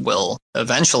how it will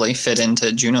eventually fit into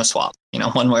JunoSwap,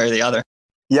 one way or the other?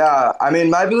 Yeah, I mean,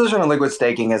 my position on liquid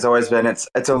staking has always been it's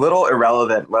a little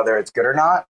irrelevant whether it's good or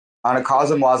not. On a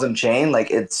Cosmwasm chain,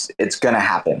 like it's gonna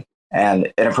happen,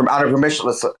 and on a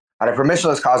permissionless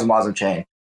Cosmwasm chain,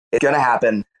 it's gonna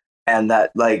happen, and that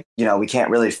we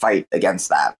can't really fight against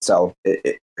that. So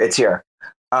it's here,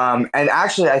 and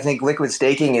actually, I think liquid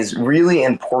staking is really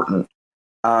important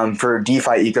for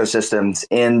DeFi ecosystems.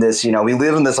 In this, we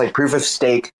live in this like proof of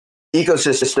stake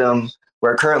ecosystem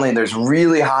where currently there's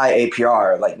really high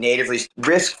APR, like natively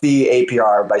risk-free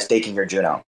APR by staking your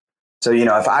Juno. So,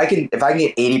 if I can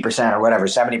get 80% or whatever,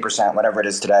 70%, whatever it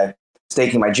is today,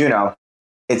 staking my Juno,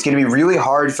 it's going to be really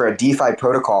hard for a DeFi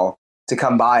protocol to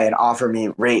come by and offer me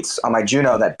rates on my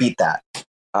Juno that beat that.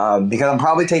 Because I'm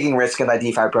probably taking risk in that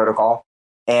DeFi protocol.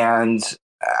 And,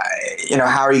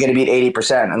 how are you going to beat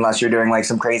 80% unless you're doing like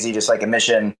some crazy, just like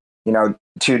emissions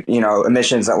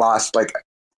that lost like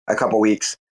a couple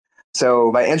weeks.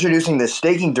 So by introducing this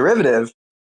staking derivative,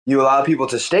 you allow people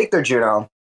to stake their Juno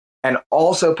and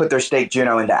also put their staked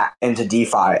Juno into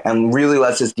DeFi, and really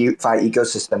lets this DeFi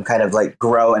ecosystem kind of like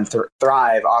grow and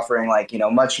thrive, offering like,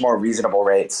 much more reasonable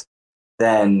rates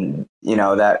than,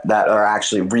 that are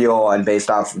actually real and based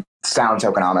off sound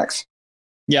tokenomics.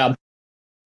 Yeah.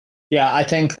 Yeah, I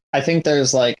think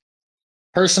there's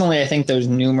personally, I think there's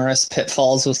numerous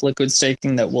pitfalls with liquid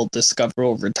staking that we'll discover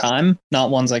over time.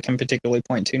 Not ones I can particularly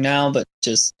point to now, but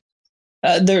just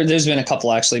there's been a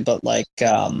couple actually. But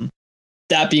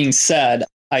that being said,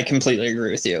 I completely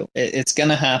agree with you. It's going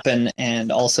to happen,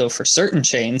 and also for certain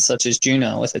chains such as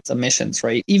Juno with its emissions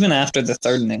rate, even after the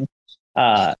thirdening,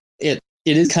 it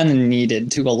is kind of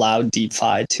needed to allow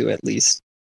DeFi to at least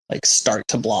like start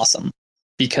to blossom,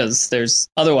 because there's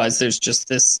just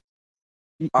this.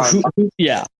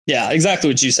 Yeah, exactly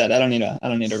what you said. I don't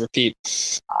need to repeat.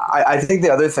 I think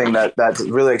the other thing that's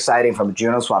really exciting from a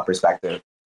JunoSwap perspective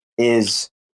is,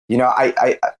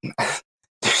 I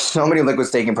there's so many liquid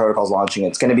staking protocols launching.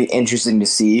 It's going to be interesting to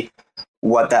see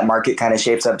what that market kind of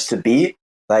shapes up to be.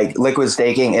 Like, liquid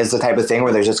staking is the type of thing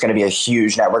where there's just going to be a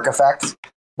huge network effect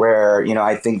where,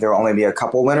 I think there'll only be a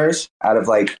couple winners out of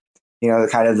like,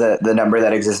 the number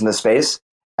that exists in the space.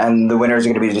 And the winners are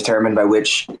going to be determined by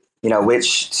which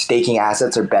staking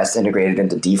assets are best integrated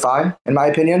into DeFi, in my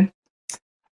opinion.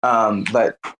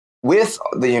 But with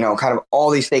the, kind of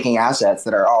all these staking assets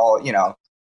that are all,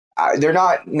 they're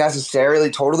not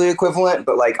necessarily totally equivalent,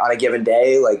 but like on a given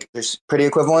day, like they're pretty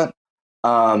equivalent.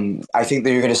 I think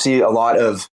that you're going to see a lot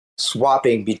of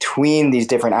swapping between these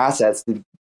different assets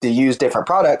to use different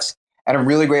products, and a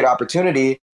really great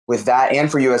opportunity with that, and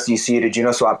for USDC to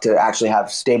JunoSwap to actually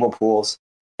have stable pools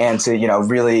and to,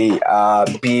 really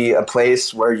be a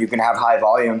place where you can have high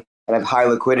volume and have high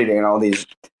liquidity in all these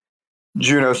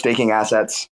Juno staking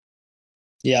assets.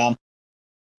 Yeah.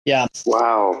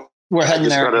 Wow. We're heading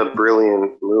there. I just got a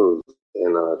brilliant move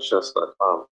in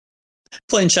chess.com.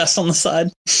 Playing chess on the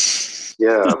side.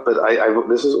 Yeah, but I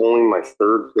this is only my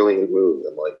third brilliant move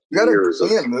in like you got years a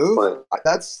brilliant move? Playing.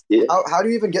 That's how do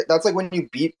you even get? That's like when you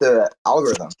beat the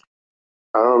algorithm.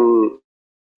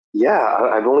 Yeah,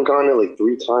 I've only gone it like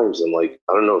 3 times in like,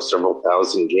 I don't know, several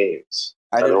thousand games.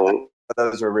 I thought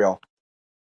those were real.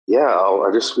 Yeah, I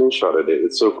just screenshotted it.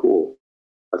 It's so cool.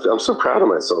 I'm so proud of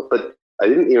myself. But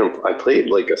I played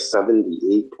like a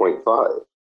 78.5.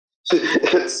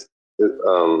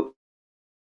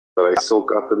 But I still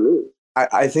got the move.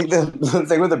 I think the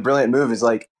thing with the brilliant move is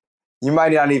like, you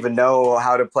might not even know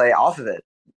how to play off of it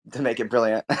to make it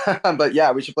brilliant. But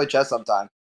yeah, we should play chess sometime.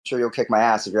 I'm sure you'll kick my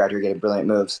ass if you're out here getting brilliant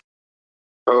moves.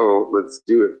 Oh, let's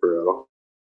do it, bro.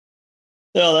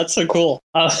 Oh, that's so cool.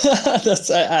 I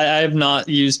have not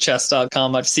used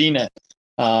chess.com. I've seen it.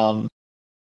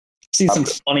 seen some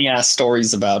funny ass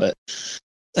stories about it.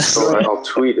 So I'll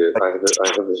tweet it. I have a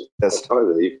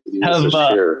probably you Have,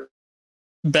 share.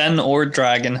 Ben or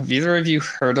Dragon, have either of you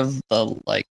heard of the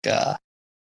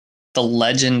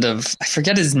legend of, I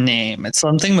forget his name. It's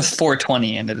something with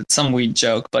 420 in it. It's some weed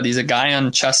joke, but he's a guy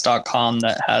on chess.com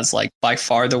that has like by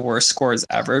far the worst scores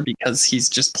ever because he's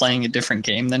just playing a different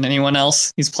game than anyone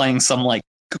else. He's playing some like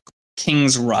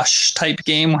King's Rush type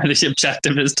game where the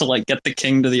objective is to like get the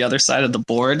king to the other side of the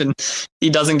board, and he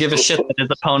doesn't give a shit that his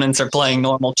opponents are playing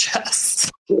normal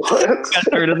chess. What? You guys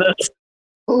heard of this?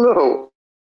 No.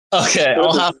 Okay,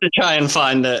 I'll have to try and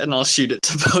find it, and I'll shoot it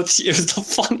to both of you. It's the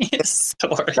funniest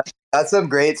story. That's some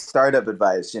great startup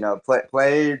advice.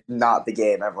 Play not the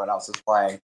game everyone else is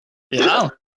playing. Yeah.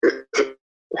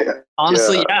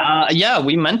 Honestly, yeah,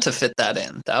 we meant to fit that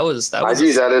in. That was. I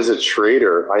do that as a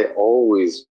trader. I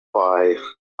always buy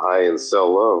high and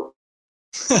sell low.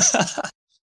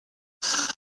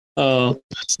 Oh,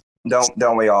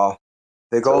 don't we all?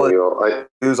 The goal is to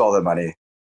lose all the money,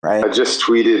 right? I just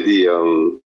tweeted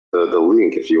the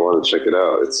link if you want to check it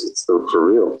out. It's for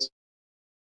real.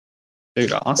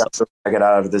 Dude, awesome. Check it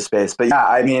out of this space. But yeah,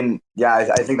 I mean, I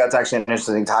think that's actually an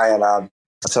interesting tie-in of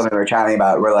something we were chatting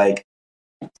about. We're like,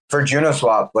 for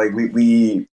JunoSwap, like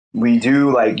we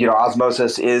do like,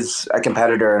 Osmosis is a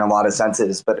competitor in a lot of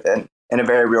senses, but in a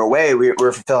very real way, we're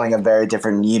fulfilling a very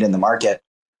different need in the market,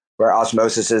 where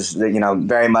Osmosis is,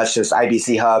 very much just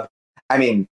IBC hub. I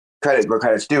mean, credit where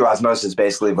credit's due. Osmosis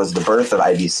basically was the birth of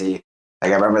IBC.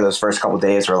 Like I remember those first couple of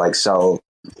days were like so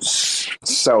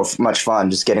much fun,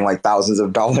 just getting like thousands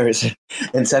of dollars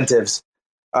incentives.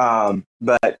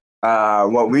 But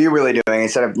what we're really doing,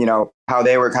 instead of how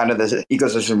they were kind of the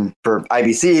ecosystem for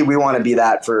IBC, we want to be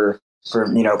that for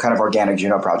kind of organic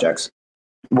Juno projects,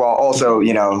 while also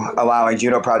allowing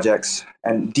Juno projects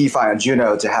and DeFi on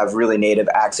Juno to have really native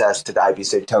access to the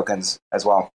IBC tokens as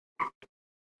well.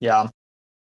 Yeah.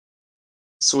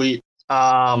 Sweet.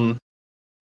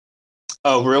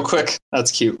 Oh, real quick.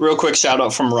 That's cute. Real quick shout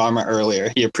out from Rama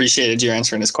earlier. He appreciated you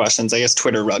answering his questions. I guess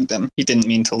Twitter rugged him. He didn't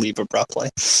mean to leave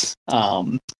abruptly,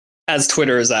 as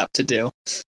Twitter is apt to do.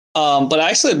 But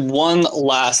I actually had one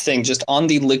last thing just on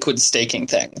the liquid staking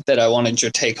thing that I wanted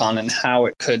your take on and how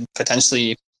it could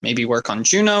potentially maybe work on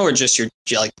Juno, or just your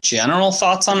like general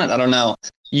thoughts on it. I don't know.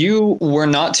 You were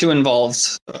not too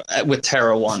involved with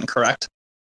Terra One, correct?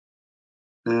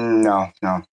 No.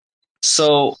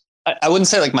 So I wouldn't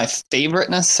say like my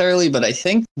favorite necessarily, but I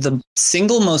think the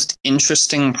single most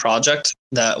interesting project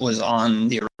that was on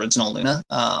the original Luna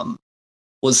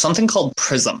was something called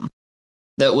Prism.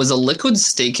 That was a liquid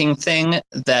staking thing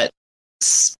that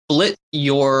split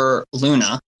your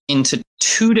Luna into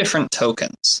two different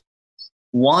tokens.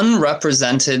 One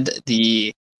represented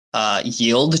the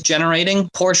yield generating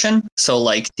portion, so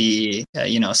like the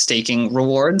staking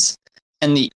rewards,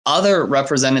 and the other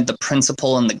represented the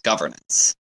principal and the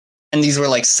governance. And these were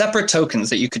like separate tokens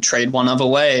that you could trade one of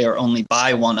away or only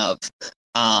buy one of.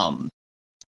 And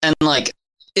like,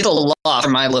 it's a lot for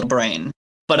my little brain,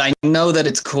 but I know that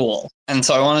it's cool. And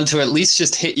so I wanted to at least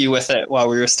just hit you with it while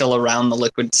we were still around the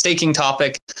liquid staking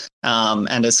topic.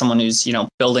 And as someone who's,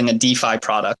 building a DeFi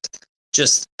product,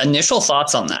 just initial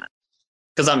thoughts on that.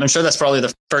 Because I'm sure that's probably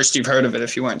the first you've heard of it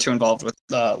if you weren't too involved with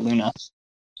Luna.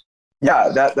 Yeah,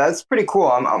 that's pretty cool.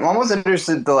 I'm almost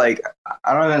interested to I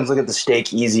don't know, look at the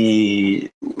stake easy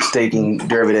staking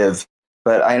derivative,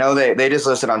 but I know they just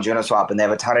listed on JunoSwap and they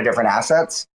have a ton of different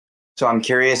assets. So I'm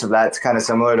curious if that's kind of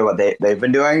similar to what they've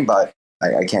been doing, but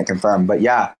I can't confirm. But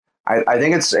yeah, I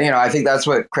think it's I think that's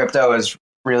what crypto is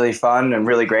really fun and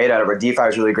really great at, or what DeFi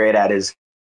is really great at, is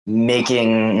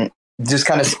making just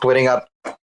kind of splitting up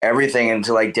everything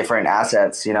into like different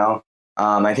assets.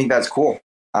 I think that's cool.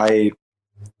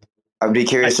 I'd be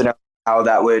curious to know how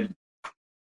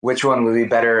which one would be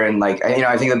better. And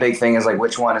I think the big thing is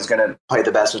which one is going to play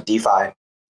the best with DeFi.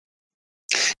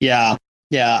 Yeah.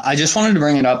 I just wanted to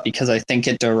bring it up because I think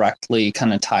it directly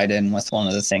kind of tied in with one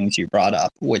of the things you brought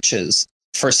up, which is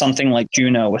for something like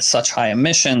Juno with such high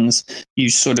emissions, you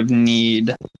sort of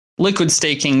need liquid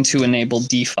staking to enable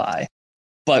DeFi.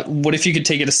 But what if you could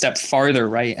take it a step farther,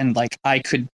 right? And I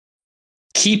could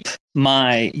keep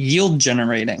my yield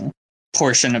generating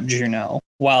portion of Juno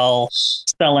while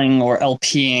selling or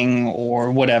LPing or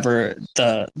whatever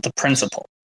the principal.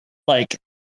 I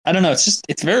don't know,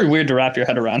 it's very weird to wrap your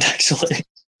head around, actually.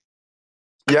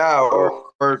 Yeah,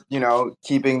 or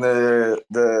keeping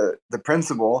the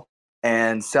principal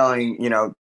and selling,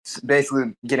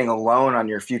 basically getting a loan on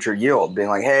your future yield, being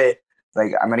like, hey,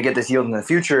 I'm going to get this yield in the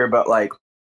future, but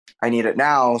I need it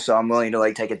now, so I'm willing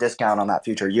to take a discount on that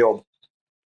future yield.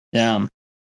 Yeah.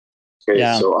 Okay,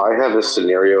 Yeah. so I have a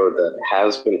scenario that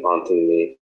has been haunting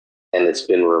me, and it's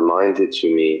been reminded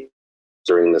to me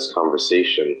during this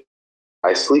conversation.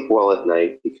 I sleep well at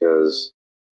night because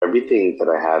everything that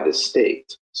I have is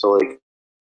staked. So, like,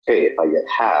 hey, if I get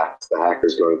hacked, the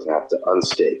hacker's going to have to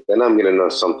unstake. Then I'm going to know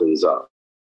something's up.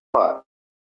 But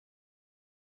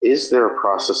is there a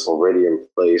process already in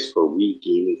place for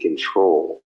regaining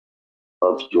control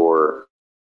of your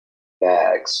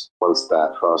bags once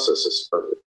that process is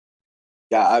started?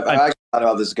 Yeah, I've actually thought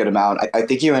about this a good amount. I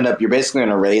think you're basically in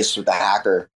a race with the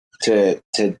hacker to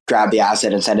grab the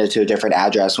asset and send it to a different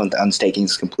address when the unstaking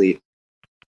is complete.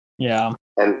 Yeah.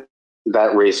 And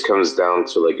that race comes down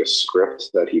to like a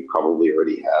script that he probably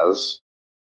already has.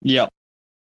 Yep.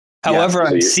 However,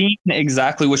 so I've seen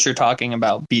exactly what you're talking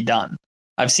about be done.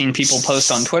 I've seen people post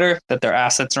on Twitter that their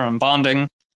assets are unbonding.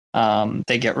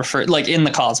 They get referred, like in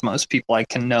the Cosmos, people I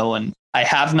can know, and I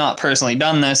have not personally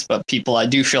done this, but people I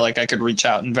do feel like I could reach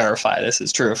out and verify this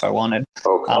is true if I wanted.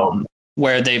 Okay.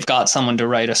 Where they've got someone to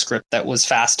write a script that was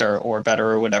faster or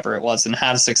better or whatever it was and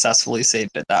have successfully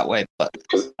saved it that way. But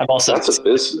I've also that's a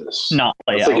business. Not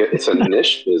play it's out. It's a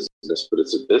niche business, but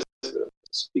it's a business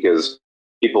because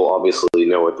people obviously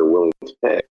know what they're willing to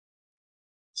pay to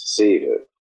save it.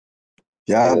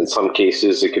 Yeah. And in some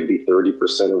cases, it could be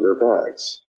 30% of their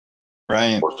bags.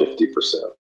 Right. Or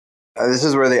 50%. This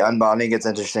is where the unbonding gets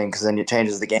interesting because then it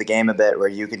changes the game a bit where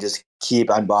you can just keep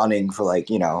unbonding for like,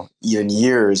 even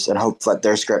years and hope that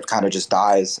their script kind of just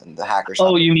dies and the hackers.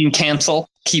 Oh, you mean cancel?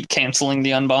 Keep canceling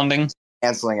the unbonding?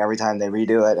 Canceling every time they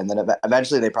redo it. And then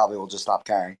eventually they probably will just stop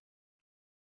caring.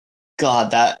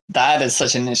 God, that is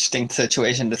such an interesting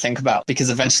situation to think about because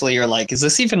eventually you're like, is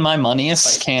this even my money if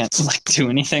I can't like do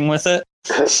anything with it?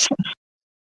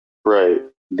 Right.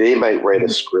 They might write a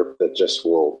script that just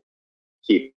will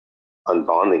keep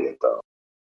unbonding it though.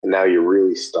 And now you're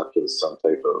really stuck in some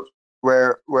type of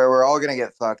where we're all going to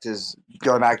get fucked is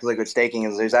going back to liquid staking.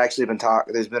 Is there's actually been talk.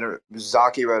 There's been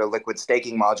Zaki wrote a liquid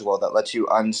staking module that lets you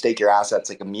unstake your assets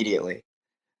like immediately.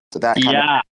 So that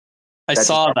I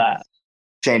saw that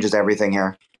changes everything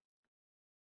here.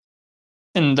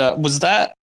 And was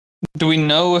that? Do we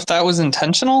know if that was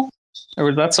intentional or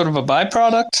was that sort of a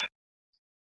byproduct?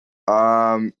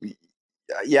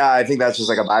 Yeah, I think that's just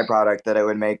like a byproduct that it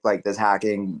would make like this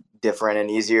hacking different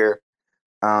and easier.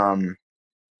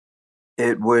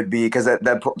 It would be because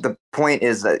the point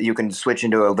is that you can switch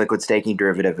into a liquid staking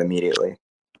derivative immediately.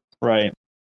 Right.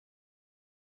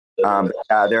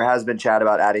 There has been chat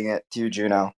about adding it to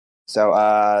Juno.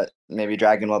 So maybe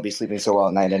Dragon won't be sleeping so well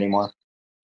at night anymore.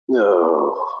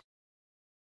 No.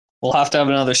 We'll have to have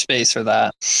another space for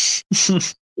that.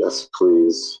 Yes,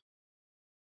 please.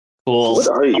 Cool. What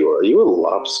are you? Are you a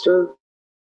lobster?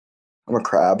 I'm a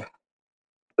crab.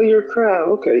 Oh, you're a crab.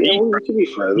 Okay, yeah, well, we can be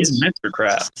friends. He's Mr.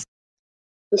 Crab.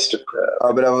 Mr. Crab.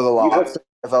 Oh, but I was a lobster.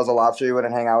 If I was a lobster, you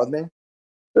wouldn't hang out with me?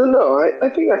 No, I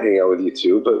think I hang out with you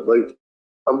too, but like,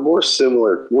 I'm more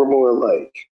similar. We're more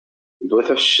alike. We both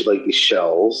have like these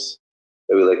shells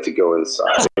that we like to go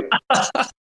inside.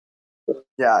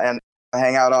 Yeah, and I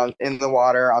hang out in the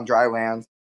water on dry land.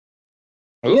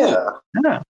 Ooh. Yeah.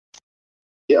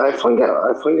 Yeah, I flung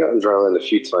out in dry land a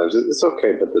few times. It's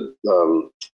okay, but the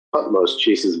Utmost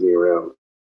chases me around.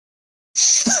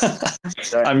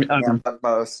 I'm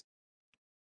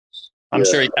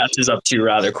sure he catches up to you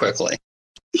rather quickly.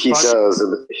 He does,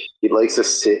 and he likes to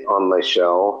sit on my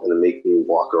shell and make me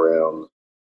walk around,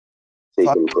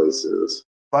 taking places.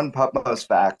 Fun Pupmost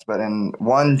fact, but in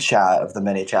one chat of the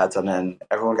many chats I'm in,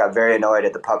 everyone got very annoyed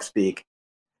at the pup speak.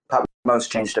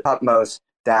 Pupmost changed to Pupmost -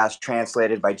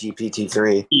 translated by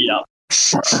GPT-3. Yeah.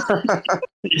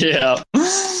 Yeah.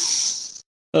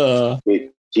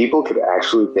 Wait, people could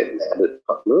actually get mad at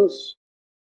Pupmost?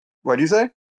 What do you say?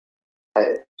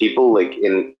 People like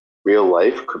in real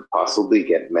life could possibly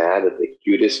get mad at the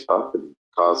cutest pup in the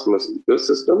Cosmos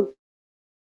ecosystem?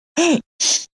 Yeah,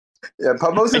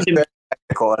 Pupmost is very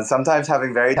technical and sometimes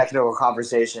having very technical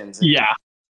conversations. Yeah.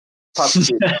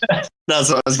 That's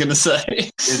what I was gonna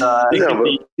say.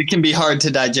 It can be hard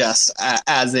to digest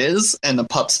as is, and the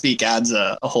pup speak adds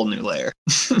a whole new layer.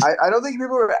 I don't think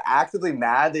people were actively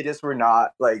mad; they just were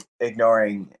not like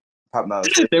ignoring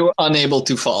Pupmost. They were unable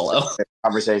to follow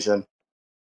conversation.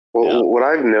 Well, what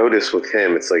I've noticed with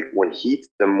him, it's like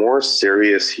the more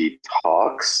serious he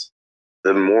talks,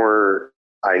 the more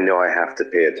I know I have to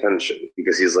pay attention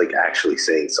because he's like actually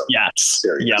saying something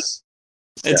serious. Yes.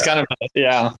 It's kind of,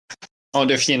 I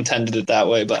wonder if he intended it that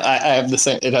way, but I have the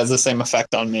same, it has the same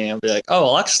effect on me. I'll be like, oh,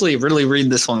 I'll actually really read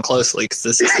this one closely because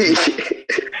this is,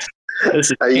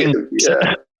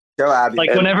 Go Abby.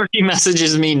 Like whenever he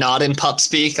messages me not in pup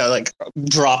speak, I like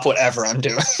drop whatever I'm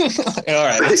doing. All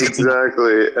right.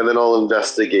 Exactly. And then I'll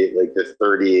investigate like the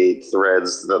 38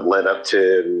 threads that led up to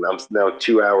it. And I'm now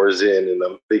 2 hours in and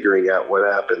I'm figuring out what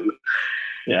happened.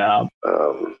 Yeah.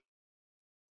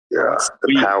 Yeah.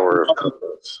 The power of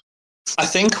Cosmos. I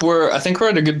think we're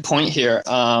at a good point here.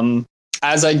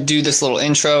 As I do this little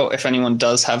intro, if anyone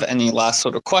does have any last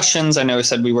sort of questions, I know I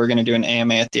said we were going to do an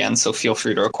AMA at the end, so feel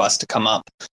free to request to come up.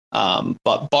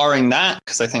 But barring that,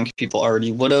 because I think people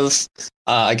already would have,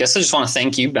 I guess I just want to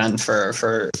thank you, Ben,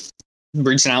 for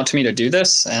reaching out to me to do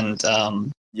this and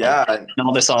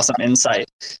all this awesome insight.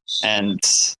 And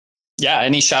yeah,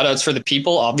 any shout outs for the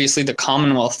people? Obviously, the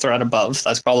Commonwealth thread above.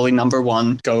 That's probably number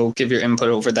one. Go give your input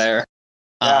over there.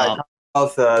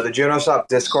 The Juno Shop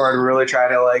Discord, we're really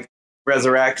trying to like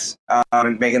resurrect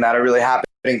and making that a really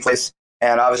happening place.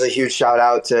 And obviously, huge shout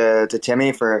out to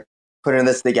Timmy for putting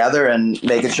this together and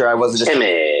making sure I wasn't just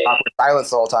awkward silence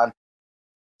the whole time.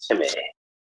 Timmy.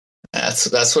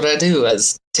 That's what I do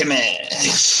as Timmy.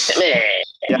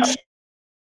 Yeah.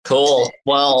 Cool.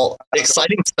 Well,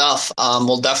 exciting stuff.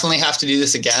 We'll definitely have to do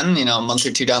this again, a month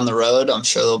or two down the road. I'm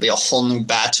sure there'll be a whole new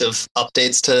batch of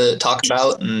updates to talk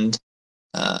about and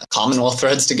Commonwealth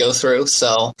threads to go through.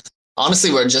 So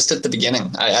honestly, we're just at the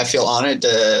beginning. I feel honored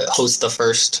to host the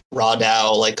first Raw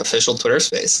DAO official Twitter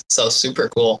space. So super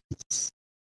cool.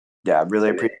 Yeah,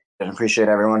 really appreciate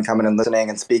everyone coming and listening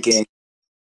and speaking.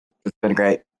 It's been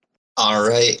great. All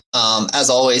right. As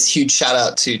always, huge shout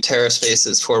out to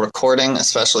TerraSpaces for recording,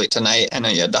 especially tonight. I know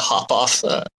you had to hop off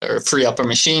or free up a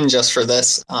machine just for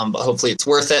this, but hopefully it's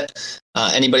worth it.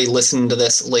 Anybody listening to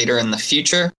this later in the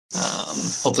future,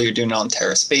 hopefully you're doing it on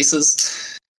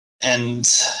TerraSpaces. And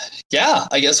yeah,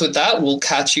 I guess with that, we'll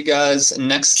catch you guys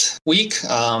next week.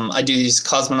 I do these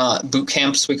Cosmonaut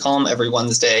Bootcamps, we call them, every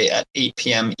Wednesday at 8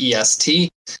 p.m.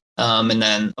 EST. And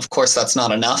then, of course, that's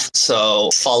not enough. So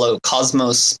follow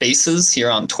Cosmos Spaces here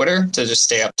on Twitter to just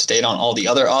stay up to date on all the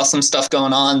other awesome stuff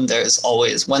going on. There's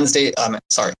always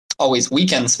always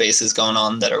weekend spaces going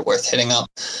on that are worth hitting up.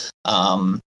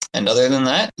 And other than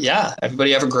that, yeah,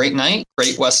 everybody have a great night,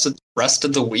 great rest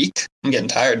of the week. I'm getting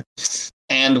tired.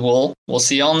 And we'll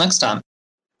see y'all next time.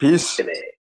 Peace.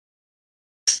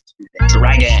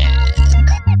 Dragon.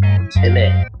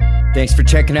 Thanks for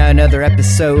checking out another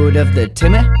episode of the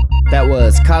Timmy. That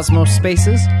was Cosmos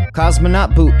Spaces,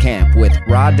 Cosmonaut Bootcamp with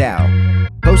Raw DAO,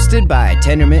 hosted by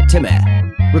Tenormint Timmy.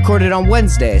 Recorded on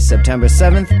Wednesday, September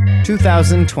 7th,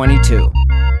 2022.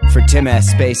 For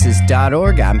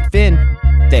TimmySpaces.org, I'm Finn.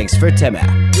 Thanks for Timmy.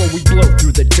 When we blow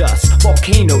through the dust,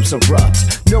 volcanoes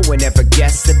erupt. No one ever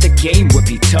guessed that the game would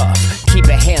be tough. Keep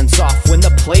it hands off when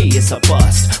the play is a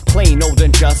bust. Plain old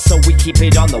and just, so we keep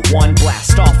it on the 1.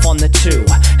 Blast off on the 2.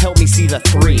 Help me see the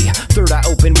 3. Third eye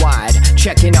open wide,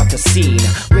 checking out the scene.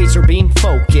 Laser beam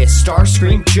focus,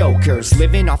 Starscream jokers,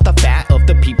 living off the fat of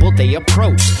the people they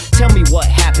approach. Tell me what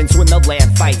happens when the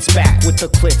land fights back. With the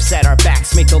cliffs at our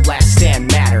backs, make the last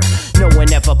stand matter. No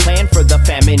one ever planned for the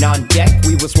famine on deck.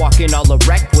 We was walking all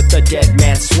erect with the dead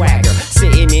man swagger.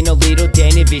 Sitting in a little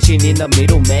den, envisioning the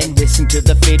middlemen. Listen to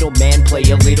the fatal man play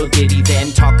a little ditty,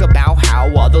 then talk about how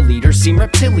all the leaders seem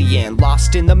reptilian.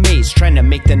 Lost in the maze, trying to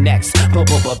make the next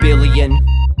billion.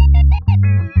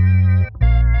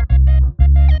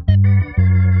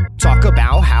 Talk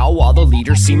about how all the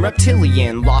leaders seem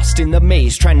reptilian. Lost in the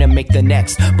maze, trying to make the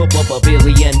next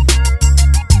billion.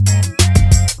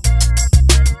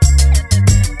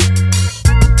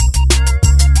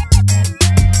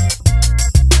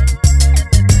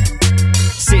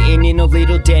 Sitting in a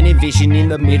little den, envisioning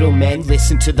the middlemen.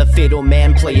 Listen to the fiddle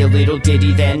man play a little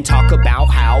ditty, then talk about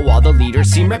how all the leaders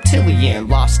seem reptilian.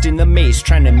 Lost in the maze,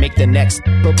 trying to make the next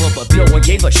No one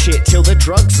gave a shit till the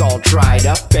drugs all dried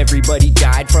up. Everybody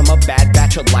died from a bad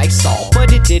batch of Lysol.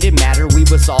 But it didn't matter, we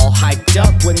was all hyped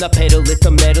up. When the pedal hit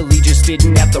the metal, he just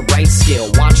didn't have the right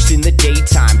skill. Watched in the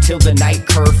daytime till the night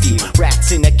curfew.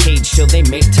 Rats in a cage till they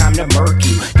make time to murk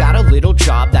you. Got a little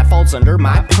job that falls under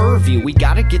my purview. We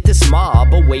gotta get this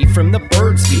mob away from the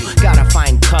bird's view. Gotta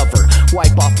find cover,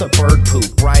 wipe off the bird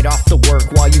poop. Right off the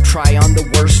work while you try on the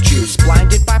worst juice.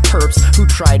 Blinded by perps who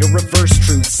try to reverse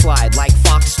truth. Slide like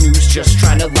Fox News just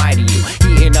trying to lie to you.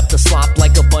 Eating up the slop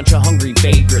like a bunch of hungry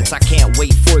vagrants. I can't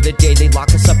wait for the day they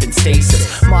lock us up in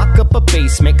stasis. Mock up a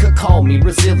basement, could call me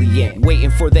resilient.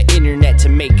 Waiting for the internet to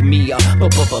make me a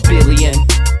billion.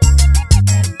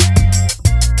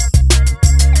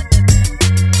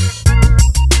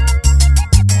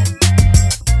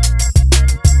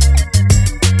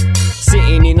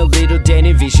 Sitting in a little den,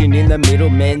 envisioning the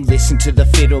middlemen listen to the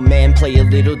fiddleman play a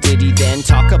little ditty, then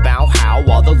talk about how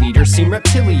all the leaders seem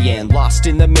reptilian, lost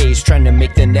in the maze trying to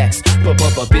make the next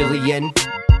billion.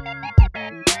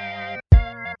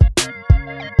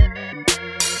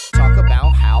 Talk about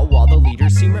how all the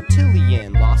leaders seem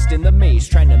reptilian, lost in the maze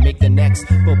trying to make the next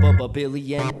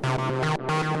billion.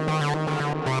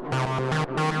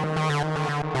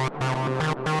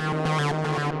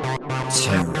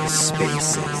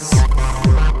 TerraSpaces.